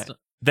working on that.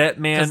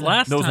 That man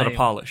knows how to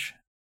polish.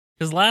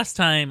 Because last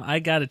time, I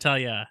gotta tell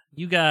you,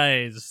 you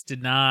guys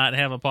did not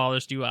have a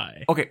polished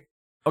UI. Okay.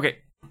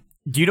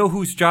 Do you know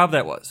whose job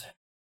that was?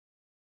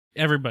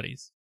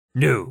 Everybody's.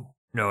 No.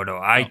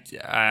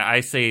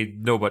 I say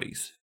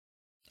nobody's.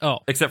 Oh.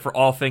 Except for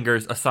All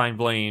Fingers assign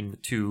blame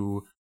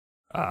to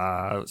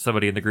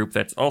somebody in the group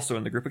that's also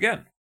in the group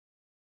again.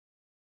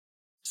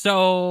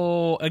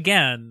 So,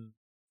 again,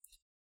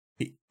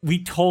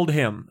 we told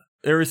him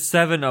there were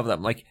 7 of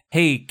them. Like,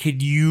 hey,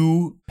 could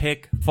you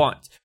pick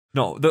fonts?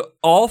 No,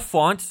 all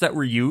fonts that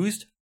were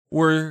used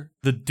were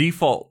the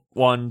default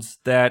ones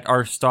that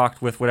are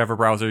stocked with whatever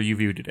browser you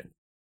viewed it in.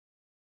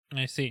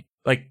 I see.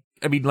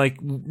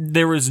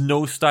 There was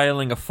no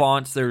styling of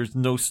fonts. There was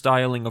no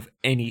styling of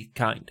any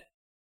kind.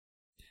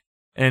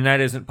 And that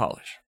isn't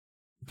polish.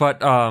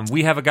 But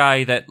we have a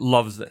guy that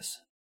loves this.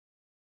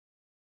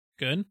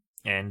 Good.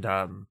 And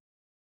I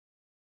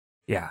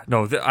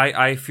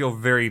feel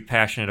very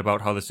passionate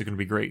about how this is going to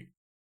be great.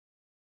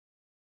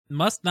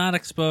 Must not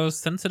expose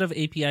sensitive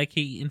API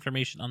key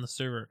information on the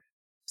server.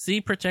 See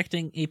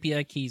protecting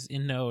API keys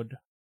in Node.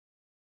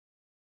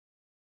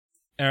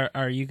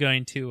 Are you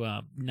going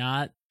to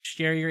not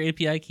share your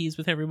API keys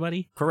with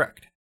everybody?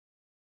 Correct.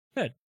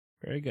 Good.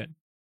 Very good.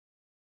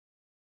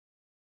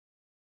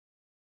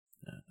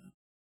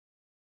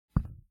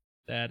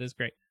 That is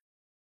great.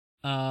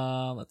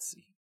 Let's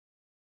see.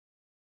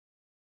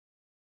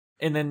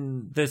 And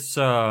then this,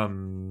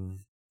 we're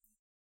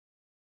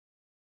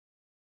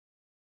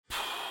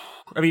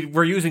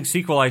using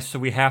SQLite, so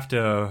we have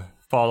to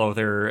follow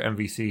their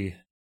MVC.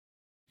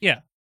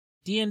 Yeah.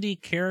 D&D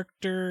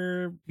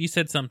character, you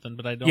said something,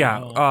 but I don't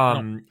know.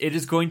 Yeah, it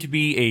is going to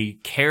be a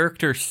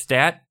character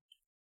stat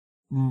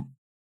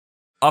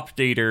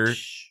updater,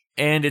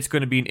 and it's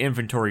going to be an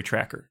inventory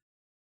tracker.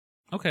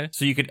 Okay.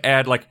 So you could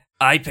add, like,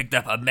 I picked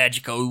up a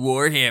magical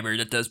warhammer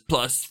that does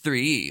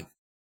 +3.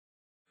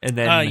 And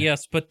then...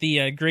 yes, but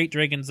the Great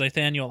Dragon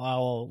Zythaniel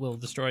Owl will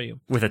destroy you.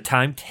 With a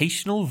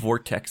timetational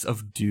vortex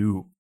of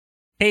doom.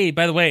 Hey,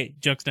 by the way,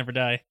 jokes never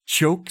die.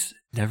 Jokes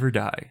never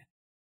die.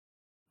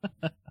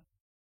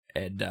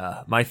 And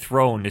my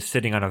throne is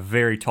sitting on a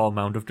very tall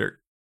mound of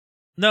dirt.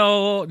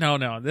 No.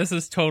 This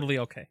is totally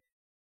okay.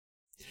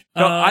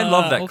 No, I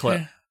love that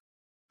clip.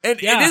 And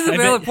it is a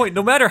valid point.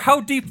 No matter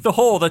how deep the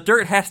hole, the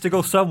dirt has to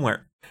go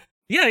somewhere.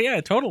 Yeah,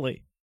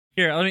 totally.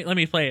 Here, let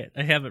me play it.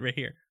 I have it right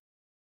here.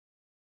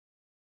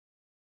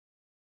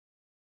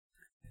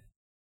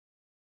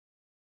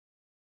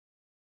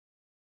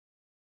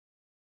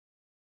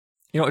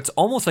 You know, it's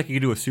almost like you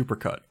could do a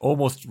supercut.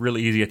 Almost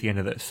really easy at the end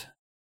of this.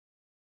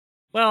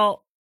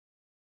 Well,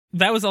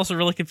 that was also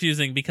really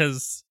confusing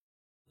because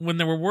when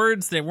there were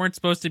words that weren't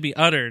supposed to be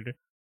uttered,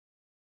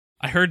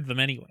 I heard them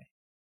anyway.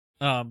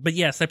 But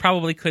yes, I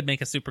probably could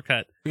make a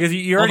supercut. Because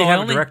you already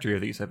have a directory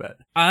of these, I bet.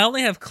 I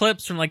only have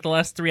clips from like the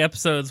last 3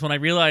 episodes when I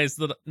realized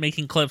that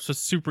making clips was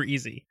super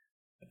easy.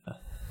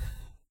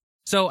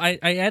 So I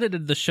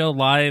edited the show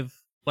live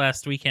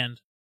last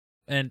weekend,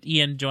 and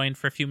Ian joined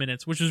for a few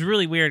minutes, which was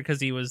really weird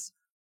because he was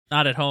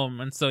not at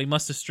home, and so he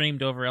must have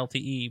streamed over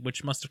LTE,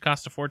 which must have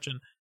cost a fortune.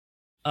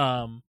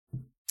 And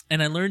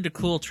I learned a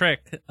cool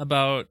trick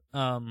about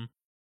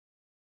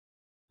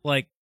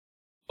like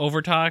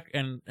overtalk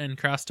and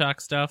crosstalk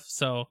stuff.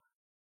 So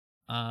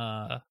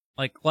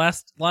like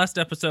last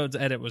episode's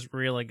edit was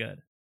really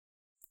good.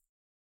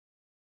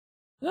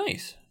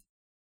 Nice.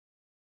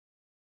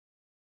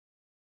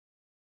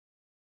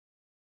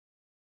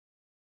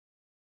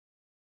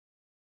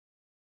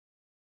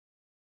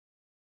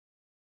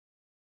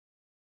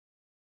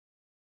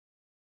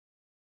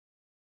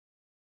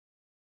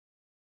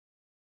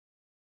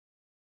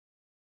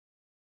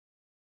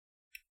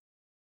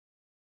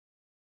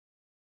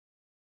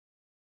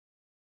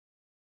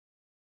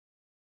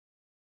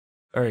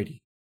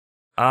 Alrighty.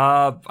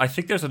 I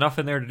think there's enough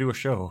in there to do a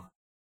show.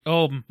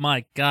 Oh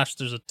my gosh,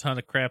 there's a ton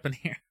of crap in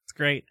here. It's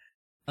great.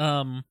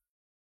 Yeah,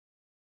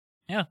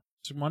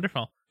 it's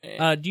wonderful.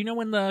 Do you know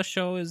when the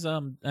show is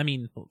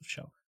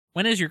show?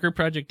 When is your group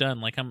project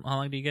done? Like how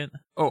long do you get?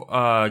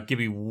 Oh, give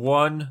me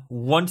one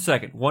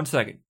second. 1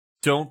 second.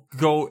 Don't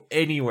go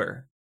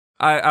anywhere.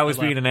 I was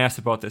being an ass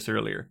about this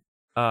earlier.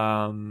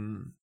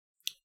 One.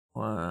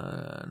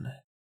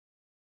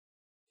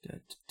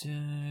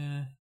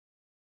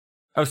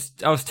 I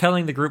was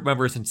telling the group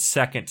members in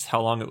seconds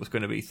how long it was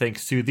going to be,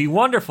 thanks to the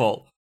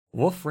wonderful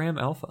Wolfram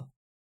Alpha.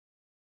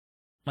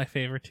 My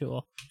favorite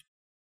tool.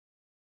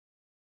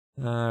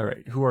 All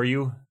right, who are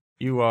you?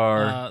 You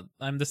are.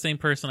 I'm the same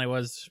person I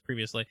was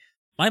previously.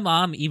 My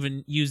mom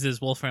even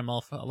uses Wolfram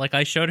Alpha. Like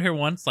I showed her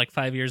once, like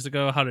 5 years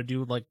ago, how to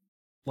do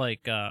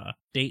like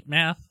date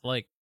math,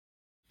 like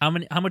how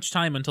much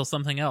time until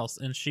something else,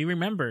 and she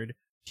remembered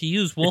to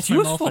use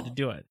Wolfram Alpha to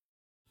do it.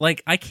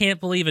 Like I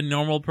can't believe a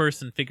normal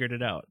person figured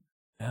it out.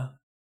 Yeah.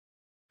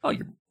 Oh,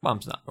 your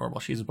mom's not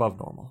normal. She's above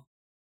normal.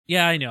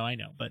 Yeah, I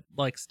know, but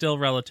like still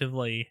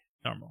relatively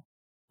normal.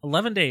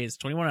 11 days,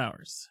 21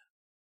 hours.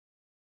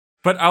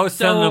 But I was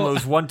telling them it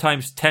was 1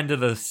 times 10 to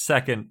the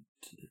second.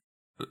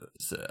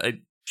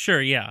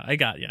 Sure, yeah, I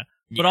got you.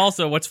 Yeah. But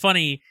also, what's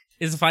funny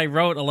is if I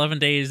wrote 11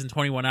 days and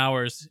 21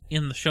 hours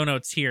in the show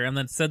notes here and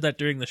then said that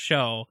during the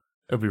show,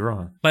 it would be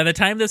wrong. By the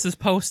time this is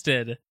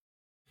posted,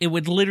 it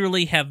would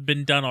literally have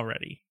been done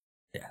already.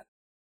 Yeah.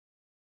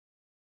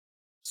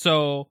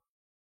 So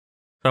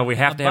we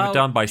have to have it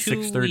done by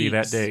 6:30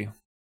 that day.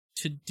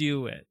 To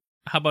do it.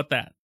 How about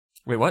that?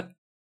 Wait, what?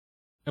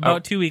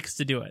 About 2 weeks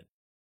to do it.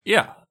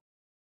 Yeah.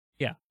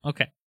 Yeah,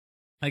 okay.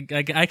 I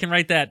can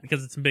write that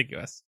because it's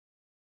ambiguous.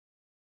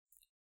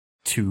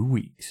 2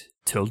 weeks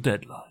till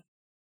deadline.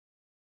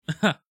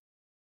 Boop,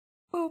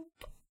 boop,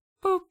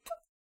 boop,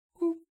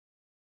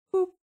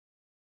 boop.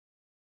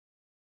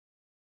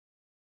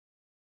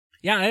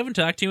 Yeah, I haven't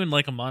talked to you in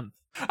like a month.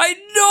 I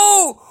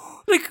know!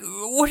 Like,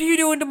 what are you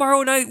doing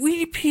tomorrow night? We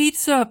need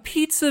pizza.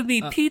 Pizza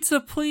me. Pizza,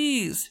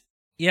 please.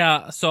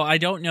 Yeah, so I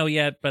don't know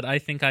yet, but I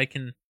think I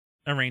can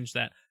arrange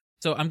that.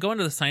 So I'm going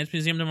to the Science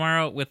Museum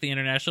tomorrow with the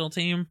international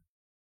team.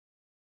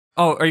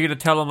 Oh, are you going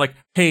to tell them, like,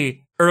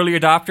 hey, early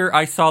adopter,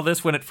 I saw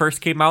this when it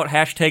first came out.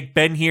 #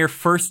 been here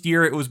first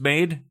year it was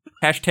made.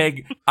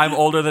 # I'm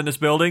older than this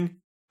building.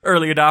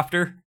 Early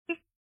adopter.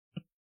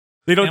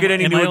 They don't get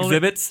any new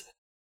exhibits.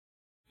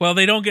 Well,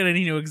 they don't get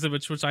any new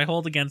exhibits, which I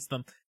hold against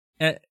them.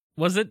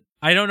 Was it?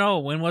 I don't know.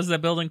 When was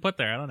that building put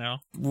there? I don't know.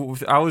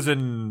 I was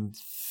in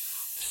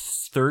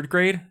 3rd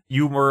grade.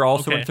 You were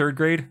also in 3rd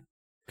grade?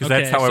 Because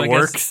that's how it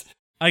works.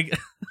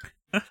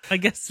 I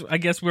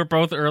guess we're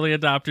both early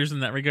adopters in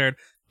that regard.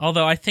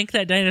 Although I think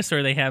that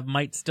dinosaur they have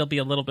might still be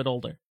a little bit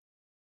older.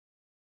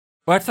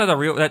 Well, that's not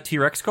that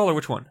T-Rex skull, or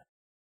which one?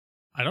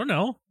 I don't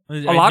know. A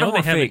lot of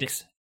them are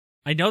fakes.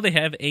 I know they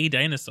have a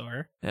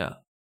dinosaur. Yeah.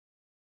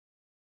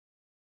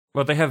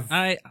 Well, they have...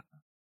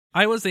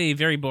 I was a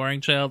very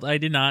boring child. I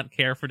did not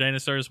care for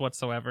dinosaurs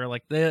whatsoever.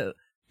 Like, it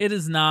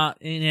is not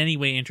in any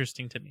way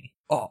interesting to me.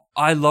 Oh,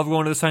 I love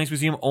going to the Science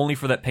Museum only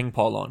for that ping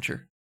pong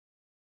launcher.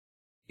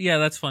 Yeah,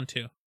 that's fun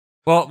too.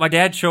 Well, my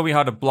dad showed me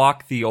how to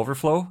block the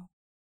overflow.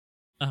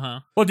 Uh-huh.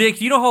 Well,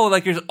 Dick, you know how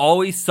like there's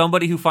always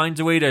somebody who finds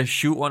a way to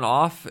shoot one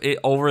off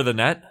over the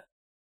net?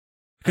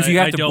 Because you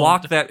have to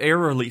block that air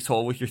release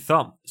hole with your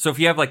thumb. So if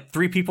you have like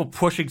 3 people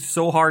pushing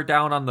so hard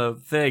down on the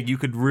thing, you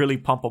could really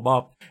pump them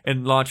up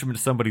and launch them into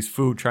somebody's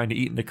food trying to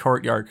eat in the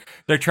courtyard.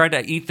 They're trying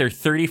to eat their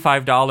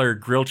 $35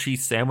 grilled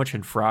cheese sandwich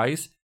and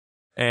fries,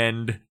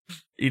 and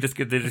they just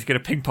get a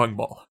ping pong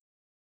ball.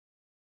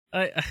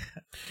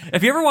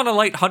 If you ever want to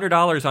light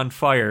 $100 on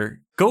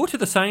fire, go to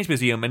the Science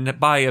Museum and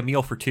buy a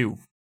meal for 2.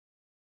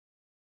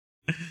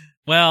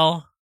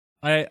 Well,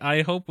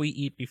 I hope we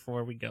eat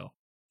before we go.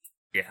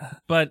 Yeah.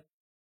 But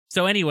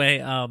so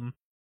anyway,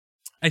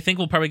 I think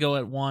we'll probably go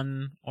at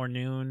 1 or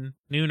noon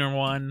or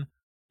 1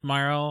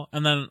 tomorrow,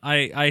 and then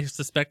I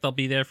suspect they'll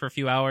be there for a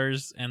few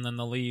hours, and then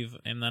they'll leave,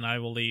 and then I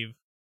will leave.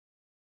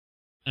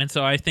 And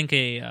so I think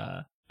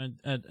a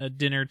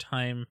dinner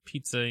time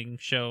pizzaing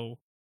show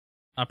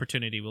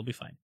opportunity will be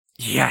fine.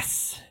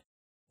 Yes.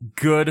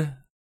 Good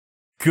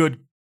plan.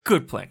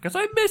 Because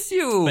I miss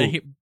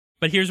you.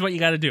 But here's what you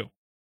got to do.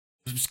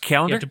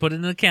 Calendar? You have to put it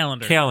in the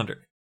calendar.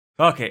 Calendar.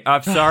 Okay,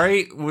 I'm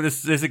sorry.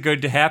 Is it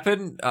going to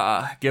happen?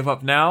 Give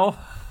up now.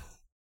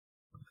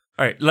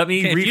 All right, let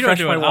me refresh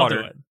my water.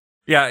 I'll do it.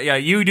 Yeah,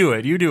 you do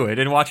it,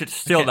 and watch it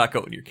still not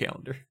go in your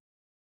calendar.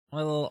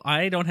 Well,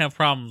 I don't have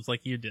problems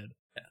like you did.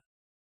 Yeah.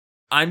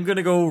 I'm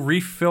gonna go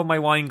refill my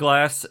wine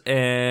glass,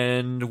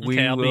 and we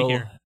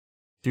will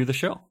do the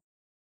show.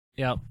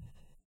 Yep.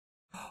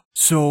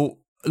 So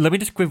let me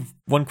just give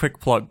one quick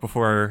plug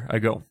before I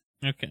go.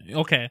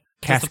 Okay.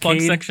 Cascade, the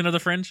plug section of the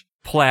Fringe?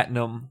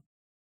 Platinum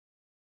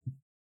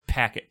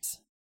packets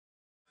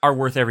are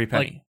worth every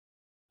penny.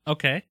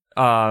 Okay.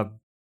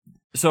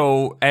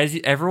 So as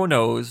everyone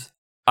knows,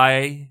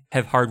 I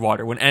have hard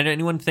water. When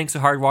anyone thinks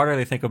of hard water,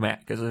 they think of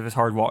Matt because of his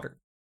hard water.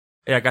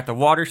 Yeah, I got the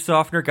water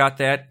softener, got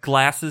that.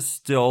 Glasses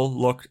still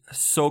look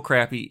so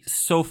crappy,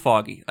 so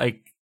foggy.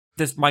 Like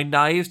my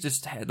knives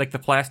just had, like the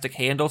plastic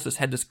handles just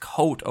had this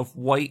coat of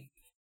white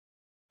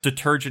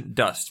detergent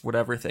dust,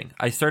 whatever thing.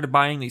 I started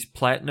buying these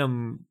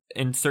platinum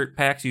insert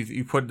packs.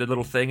 You put the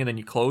little thing and then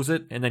you close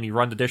it and then you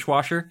run the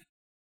dishwasher.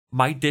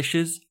 My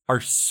dishes are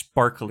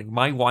sparkling.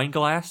 My wine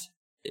glass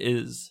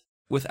is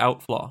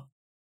without flaw.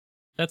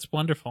 That's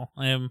wonderful.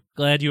 I am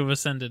glad you have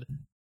ascended.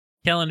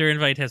 Calendar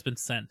invite has been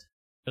sent.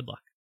 Good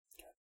luck.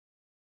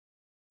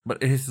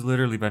 But it has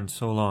literally been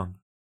so long.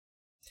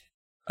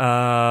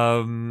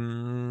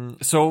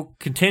 So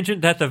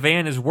contingent that the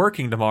van is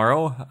working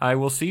tomorrow, I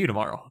will see you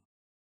tomorrow.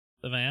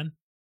 The van?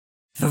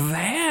 The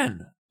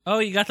van! Oh,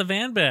 you got the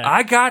van back.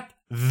 I got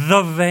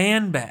the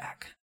van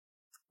back.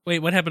 Wait,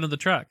 what happened to the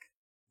truck?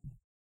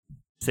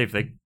 Same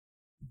thing.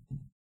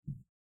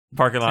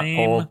 Parking lot Same.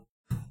 hole.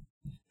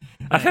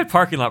 I've had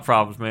parking lot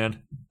problems,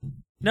 man.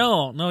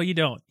 No, you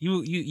don't.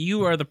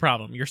 You are the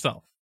problem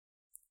yourself.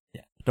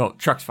 Yeah. No,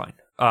 truck's fine.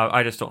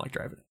 I just don't like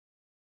driving it.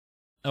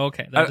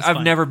 Okay.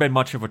 I've never been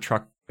much of a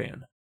truck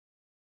fan.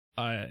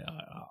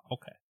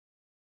 Okay.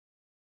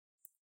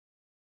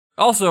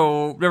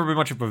 Also, never been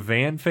much of a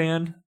van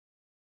fan.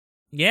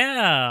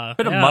 Yeah.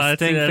 Been a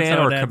Mustang fan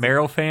or a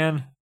Camaro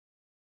fan.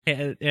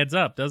 It adds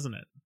up, doesn't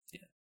it?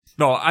 Yeah.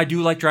 No, I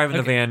do like driving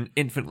the van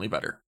infinitely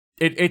better.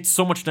 It's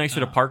so much nicer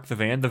to park the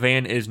van. The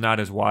van is not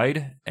as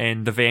wide,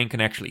 and the van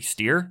can actually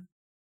steer.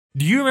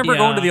 Do you remember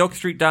going to the Oak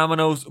Street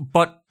Domino's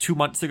but 2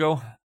 months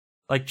ago?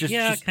 Like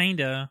just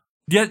kinda.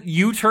 Yeah,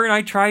 U-turn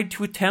I tried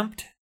to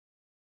attempt.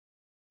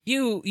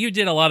 You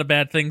did a lot of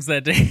bad things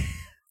that day.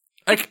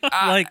 Like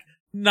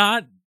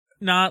not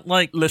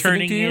like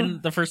listening turning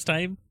in the first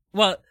time.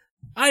 Well,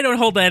 I don't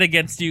hold that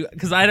against you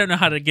because I don't know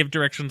how to give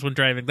directions when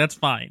driving. That's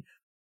fine.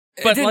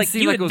 But like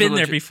you had been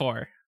there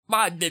before.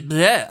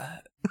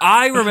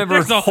 I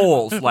remember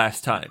holes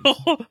last time.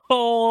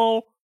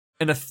 Hole.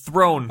 And a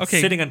throne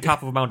sitting on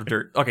top of a mound of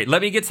dirt. Okay,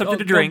 let me get something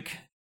to drink.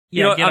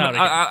 Get out of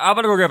here. I'm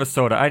gonna go grab a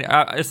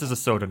soda. This is a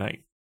soda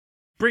night.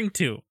 Bring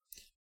two.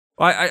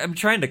 I'm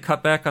trying to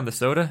cut back on the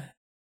soda.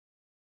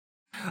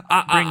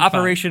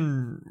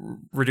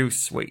 Operation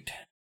Reduce Weight.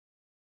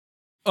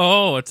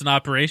 Oh, it's an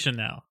operation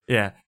now.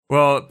 Yeah.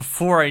 Well,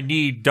 before I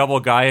need double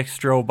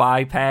gastro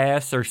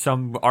bypass or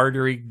some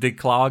artery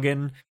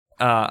declogging,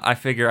 I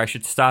figure I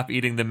should stop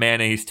eating the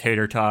mayonnaise,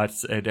 tater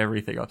tots, and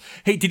everything else.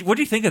 Hey, what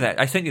do you think of that?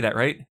 I sent you that,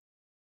 right?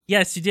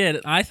 Yes, you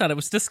did. I thought it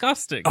was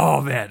disgusting.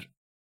 Oh, man.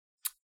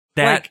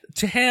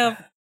 To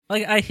have,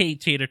 I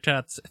hate tater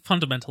tots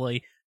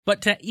fundamentally,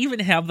 but to even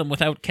have them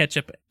without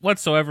ketchup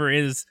whatsoever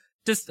is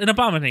just an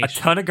abomination.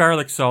 A ton of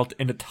garlic salt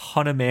and a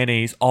ton of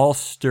mayonnaise all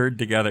stirred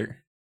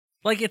together.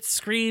 It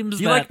screams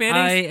do you that like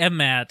mayonnaise? I am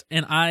Matt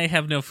and I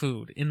have no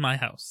food in my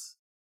house.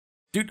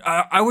 Dude,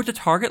 I went to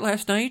Target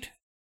last night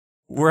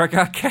where I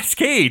got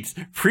Cascades,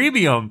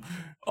 Premium,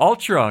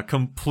 Ultra,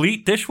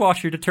 Complete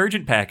Dishwasher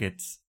Detergent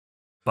Packets.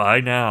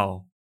 Buy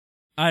now.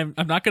 I'm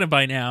not going to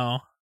buy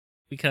now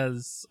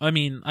because, I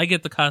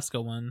get the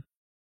Costco one.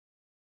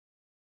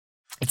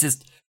 It's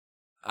just,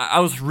 I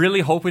was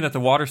really hoping that the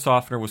water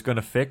softener was going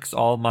to fix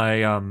all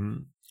my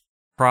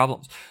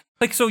problems.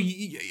 So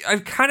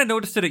I've kind of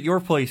noticed it at your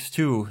place,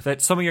 too,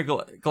 that some of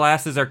your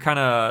glasses are kind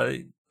of,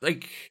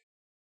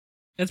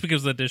 That's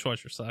because the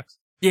dishwasher sucks.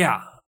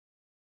 Yeah.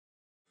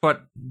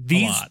 But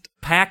these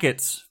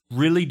packets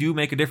really do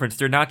make a difference.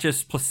 They're not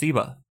just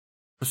placebo.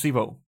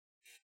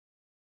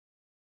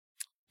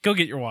 Go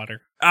get your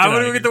water. I'm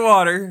going to go get the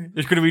water.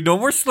 There's going to be no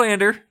more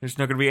slander. There's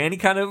not going to be any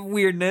kind of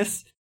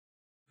weirdness.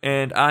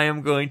 And I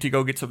am going to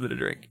go get something to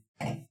drink.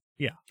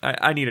 Yeah.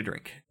 I need a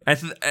drink.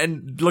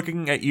 And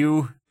looking at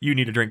you, you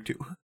need a drink too.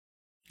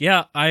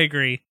 Yeah, I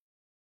agree.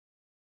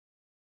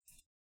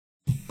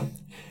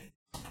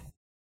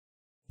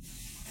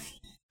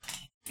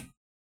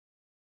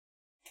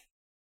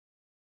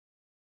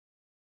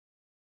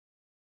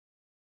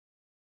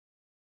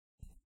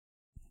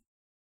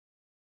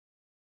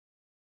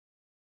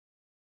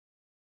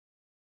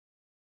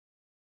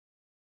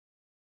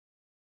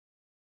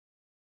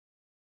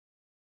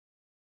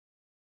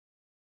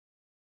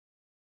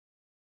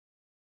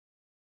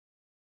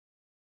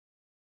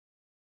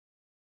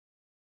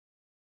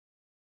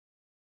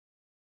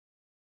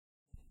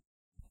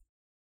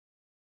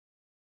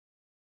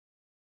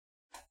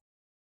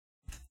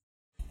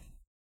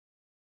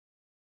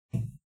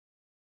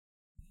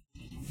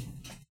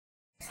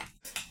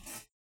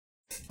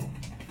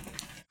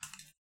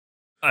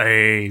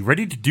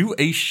 Ready to do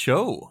a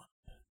show.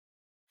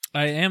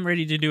 I am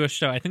ready to do a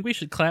show. I think we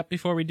should clap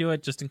before we do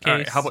it, just in case. All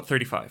right, how about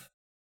 35?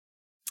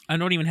 I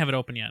don't even have it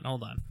open yet.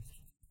 Hold on.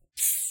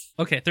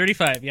 Okay,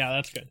 35. Yeah,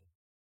 that's good.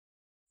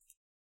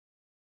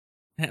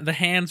 The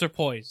hands are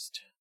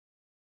poised.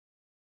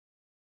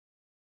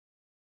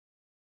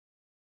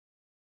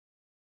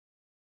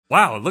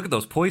 Wow, look at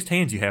those poised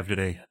hands you have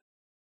today.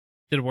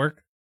 Did it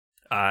work?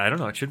 I don't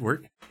know. It should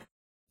work.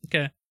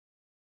 Okay.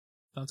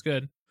 Sounds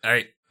good. All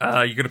right.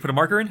 You gonna put a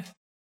marker in?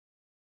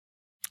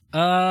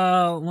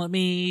 Let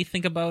me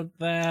think about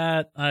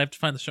that. I have to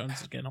find the show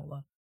notes again. Hold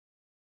on.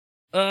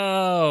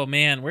 Oh,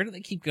 man. Where do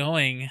they keep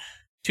going?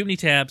 Too many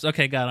tabs.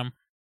 Okay, got them.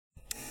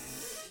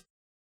 Is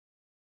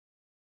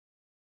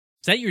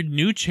that your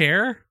new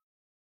chair?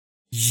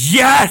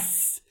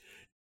 Yes!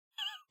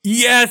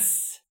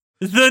 Yes!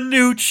 The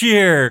new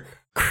chair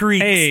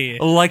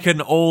creaks like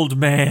an old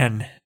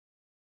man.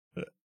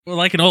 Well,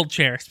 like an old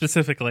chair,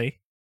 specifically.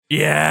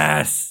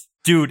 Yes!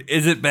 Dude,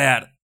 is it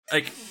bad?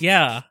 Like,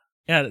 yeah.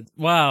 Yeah,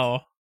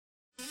 wow.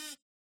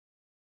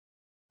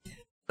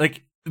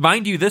 Like,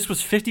 mind you, this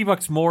was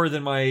 $50 more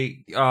than my,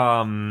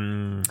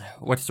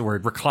 what's the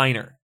word?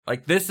 Recliner.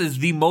 Like, this is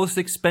the most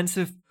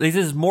expensive. This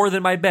is more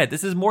than my bed.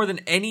 This is more than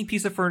any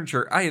piece of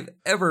furniture I have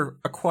ever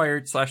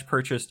acquired /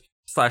 purchased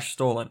 /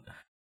 stolen.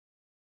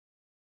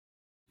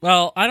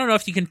 Well, I don't know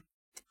if you can.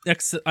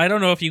 I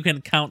don't know if you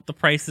can count the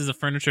prices of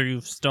furniture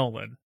you've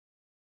stolen.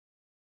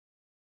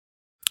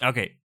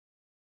 Okay.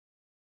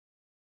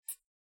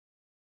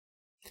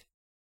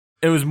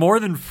 It was more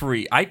than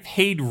free. I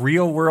paid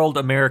real world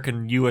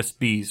American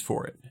USBs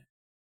for it.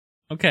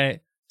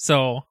 Okay,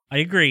 so I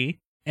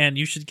agree, and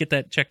you should get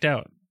that checked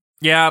out.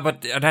 Yeah,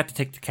 but I'd have to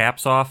take the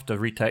caps off to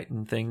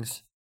retighten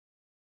things.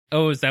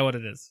 Oh, is that what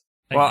it is?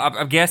 Well,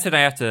 I'm guessing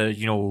I have to,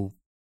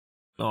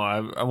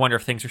 I wonder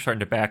if things are starting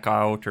to back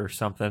out or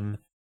something.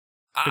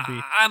 Could be.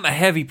 I'm a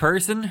heavy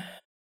person.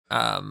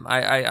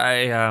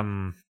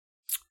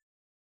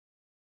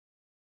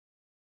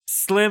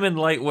 Slim and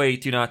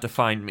lightweight do not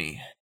define me.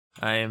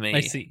 I am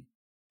a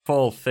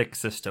full thick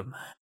system.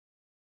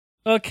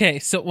 Okay,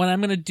 so what I'm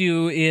going to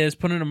do is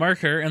put in a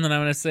marker, and then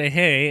I'm going to say,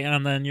 hey,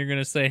 and then you're going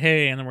to say,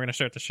 hey, and then we're going to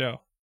start the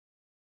show.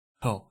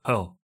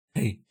 Oh.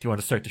 Hey, do you want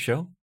to start the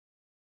show?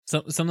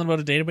 Something about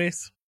a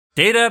database?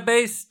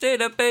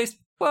 Database.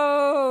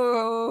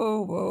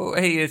 Whoa.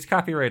 Hey, it's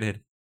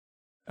copyrighted.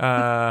 We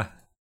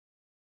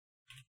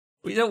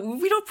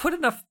don't put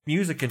enough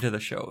music into the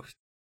show.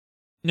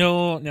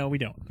 No, we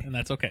don't, and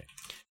that's okay.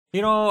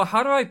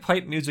 How do I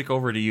pipe music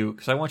over to you?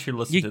 Because I want you to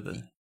listen to this.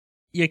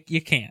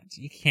 You can't.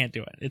 You can't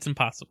do it. It's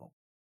impossible.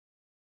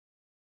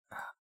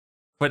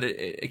 But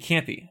it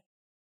can't be.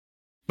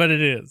 But it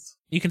is.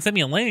 You can send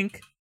me a link.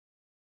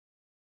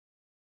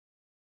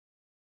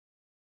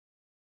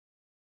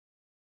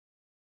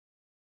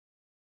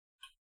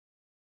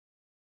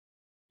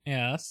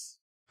 Yes.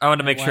 I want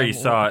to make sure you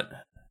saw it.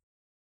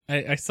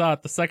 I saw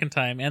it the second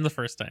time and the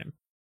first time.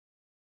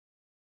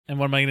 And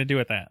what am I going to do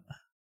with that?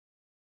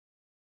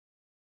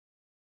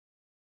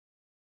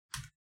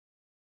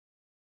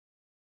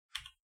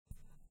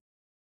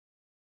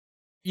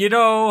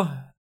 No.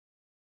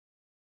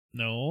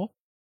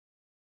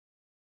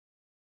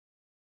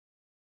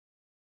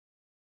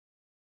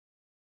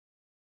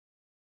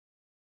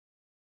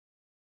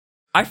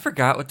 I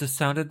forgot what this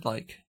sounded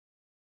like.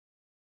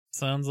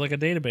 Sounds like a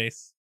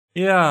database.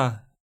 Yeah.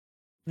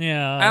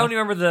 Yeah. I only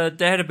remember the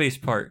database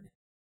part.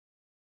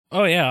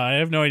 Oh, yeah. I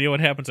have no idea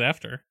what happens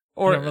after.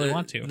 Or I don't really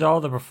want to.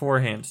 All the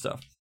beforehand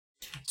stuff.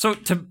 So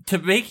to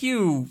make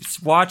you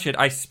watch it,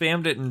 I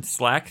spammed it in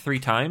Slack 3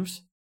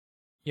 times.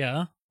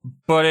 Yeah.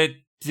 But it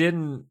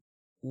didn't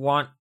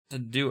want to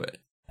do it.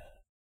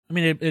 I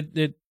mean, it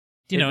did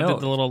the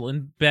little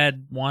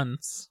embed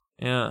once.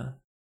 Yeah.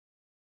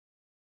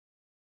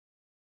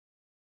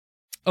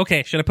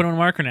 Okay, should I put on a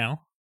marker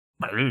now?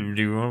 Do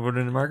you want to put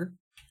in a marker?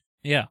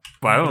 Yeah.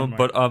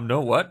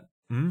 No, what?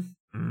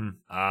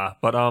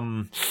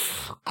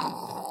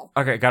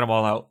 Okay, got them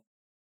all out.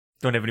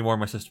 Don't have any more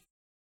in my system.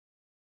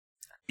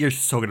 You're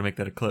so gonna make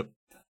that a clip.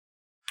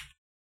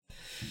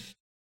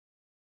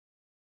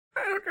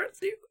 I don't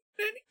trust you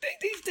anything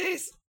these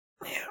days.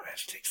 Yeah,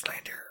 hashtag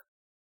slander.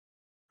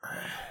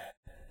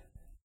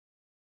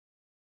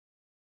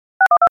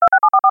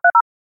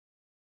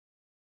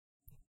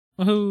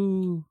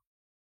 Woohoo!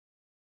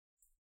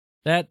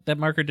 That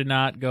marker did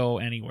not go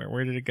anywhere.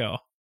 Where did it go?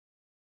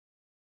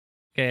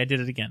 Okay, I did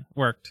it again.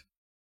 Worked.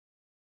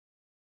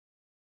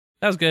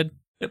 That was good.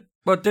 Yep.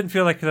 Well, it didn't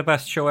feel like the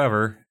best show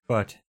ever,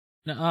 but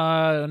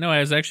No, it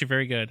was actually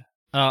very good.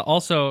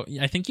 Also,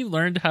 I think you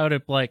learned how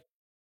to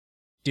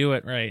do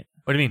it right.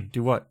 What do you mean?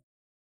 Do what?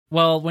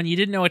 Well, when you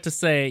didn't know what to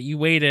say, you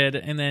waited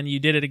and then you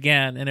did it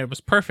again, and it was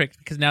perfect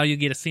because now you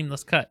get a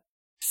seamless cut.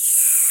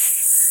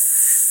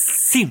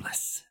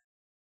 Seamless.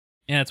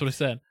 Yeah, that's what I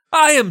said.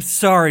 I am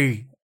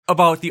sorry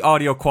about the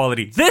audio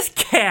quality. This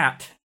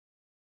cat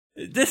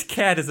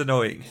is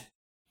annoying.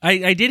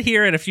 I did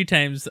hear it a few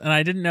times, and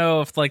I didn't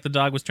know if the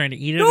dog was trying to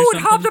eat it or No, something.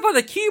 it hopped up on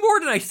the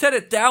keyboard, and I set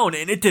it down,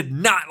 and it did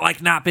not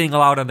like not being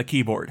allowed on the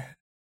keyboard.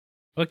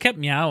 Well, it kept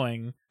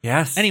meowing.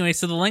 Yes. Anyway,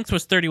 so the length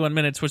was 31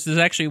 minutes, which is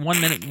actually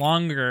 1 minute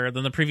longer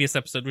than the previous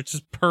episode, which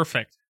is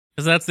perfect.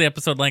 Because that's the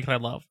episode length I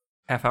love.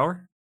 Half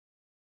hour?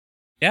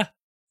 Yeah.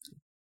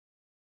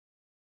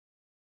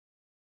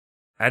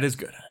 That is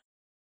good.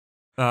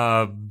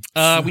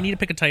 We need to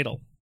pick a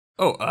title.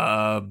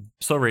 So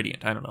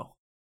Radiant. I don't know.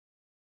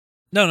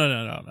 No.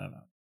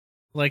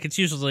 Like, it's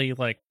usually,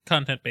 like,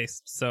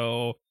 content-based,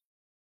 so...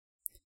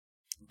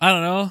 I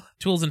don't know.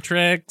 Tools and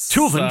tricks.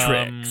 Tools and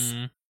tricks.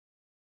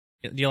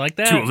 Do you like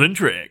that? Tools and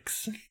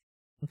tricks.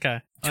 Okay.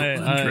 Tools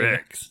and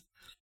tricks.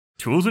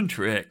 Tools and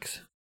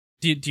tricks.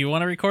 Do you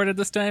want to record it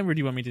this time, or do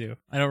you want me to?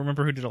 I don't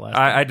remember who did it last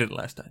time. I did it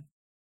last time.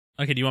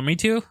 Okay, do you want me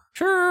to?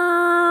 Sure.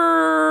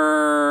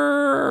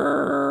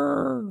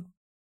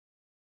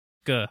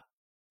 Good.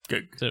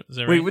 Good. Is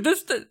that Wait, right? with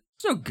this, there's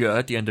no good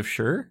at the end of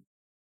sure.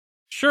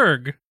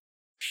 Shurg.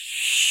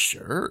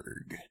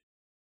 Shurg.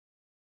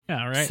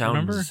 Yeah, right. Sounds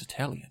Remember?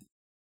 Italian.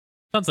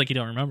 Sounds like you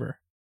don't remember.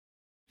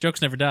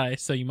 Jokes never die,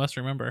 so you must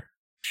remember.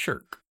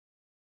 Shirk.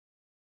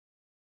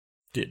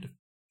 Did.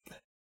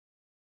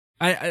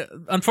 I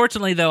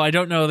unfortunately, though, I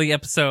don't know the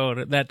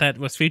episode that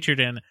was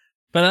featured in,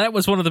 but that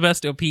was one of the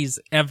best OPs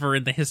ever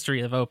in the history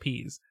of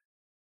OPs.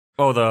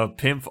 Oh, the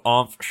pimp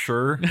off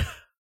sure.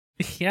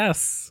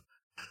 Yes.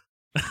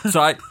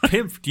 So I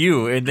pimped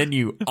you, and then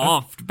you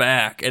offed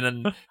back, and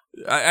then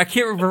I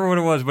can't remember what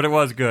it was, but it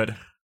was good.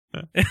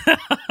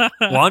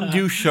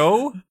 Wandu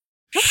show?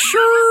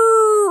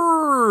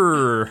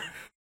 Sure.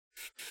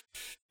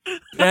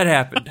 That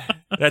happened.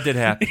 That did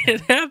happen.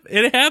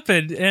 It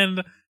happened,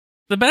 and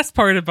the best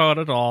part about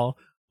it all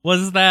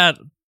was that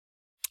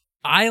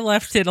I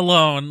left it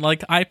alone.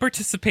 Like, I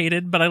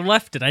participated, but I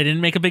left it. I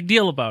didn't make a big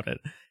deal about it.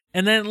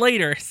 And then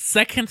later,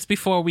 seconds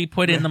before we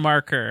put in the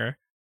marker,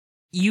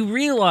 you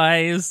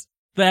realize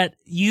that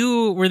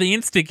you were the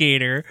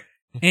instigator,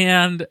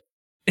 and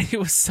it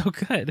was so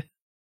good.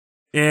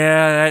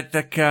 Yeah,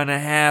 that kind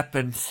of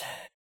happens.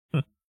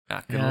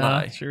 Not gonna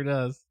lie. It sure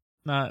does.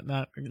 Not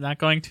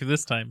going to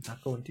this time.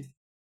 Not going to.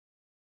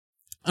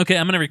 Okay,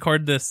 I'm gonna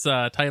record this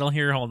title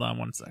here. Hold on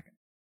 1 second.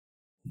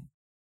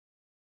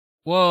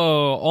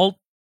 Whoa, Alt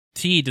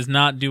T does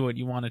not do what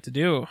you want it to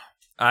do.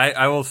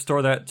 I will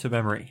store that to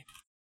memory.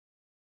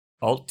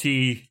 Alt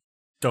T,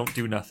 don't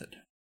do nothing.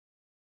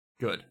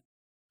 Good.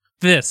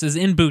 This is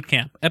In Boot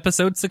Camp,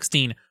 episode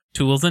 16,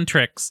 Tools and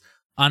Tricks,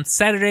 on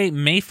Saturday,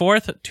 May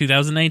 4th,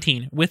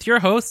 2019, with your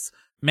hosts,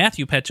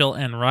 Matthew Petchel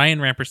and Ryan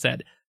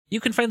Rampersad. You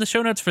can find the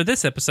show notes for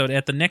this episode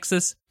at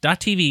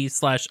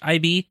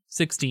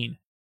thenexus.tv/IB16.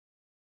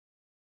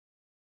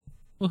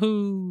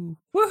 Woohoo!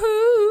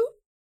 Woohoo!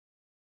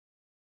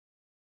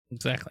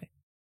 Exactly.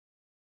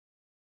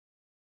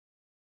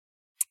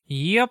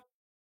 Yep.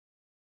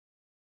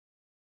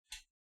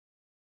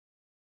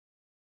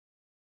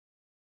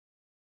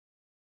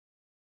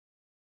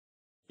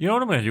 You know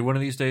what I'm going to do one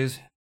of these days?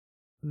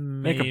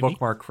 Maybe. Make a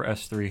bookmark for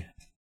S3.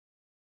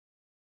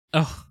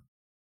 Oh,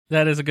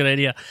 that is a good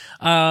idea.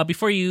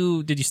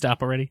 Did you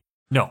stop already?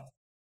 No.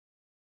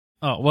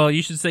 Oh, well,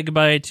 you should say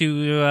goodbye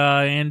to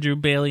Andrew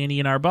Bailey and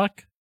Ian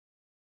Arbuck.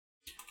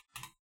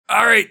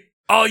 All right,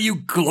 all you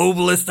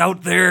globalists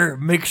out there,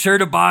 make sure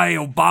to buy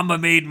Obama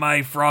Made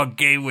My Frog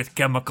Gay with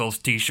Chemicals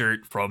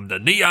t-shirt from the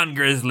Neon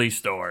Grizzly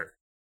store.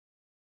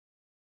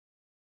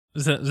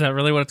 Is that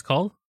really what it's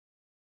called?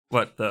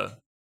 What, the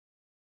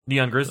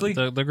Neon Grizzly?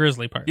 The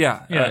Grizzly part.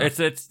 Yeah. Yeah. It's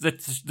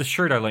the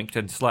shirt I linked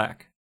in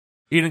Slack.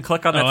 You didn't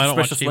click on that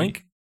suspicious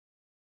link?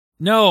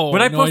 No.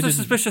 When I post I a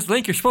suspicious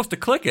link, you're supposed to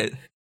click it.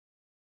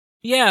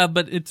 Yeah,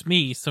 but it's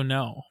me, so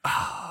no.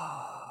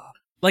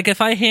 Like,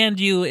 if I hand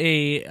you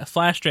a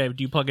flash drive,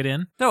 do you plug it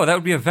in? No, that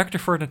would be a vector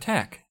for an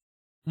attack.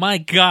 My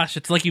gosh,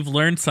 it's like you've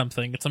learned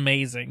something. It's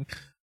amazing.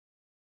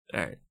 All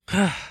right.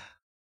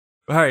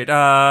 All right,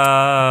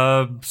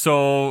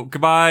 so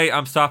goodbye.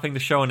 I'm stopping the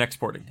show and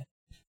exporting.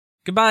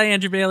 Goodbye,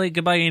 Andrew Bailey.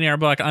 Goodbye, Ian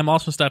Arbuck. I'm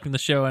also stopping the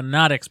show and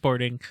not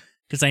exporting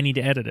because I need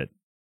to edit it.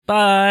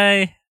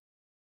 Bye.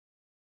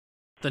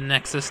 The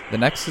Nexus The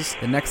Nexus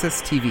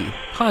TV.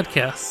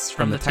 podcasts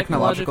From the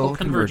Technological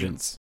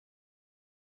Convergence.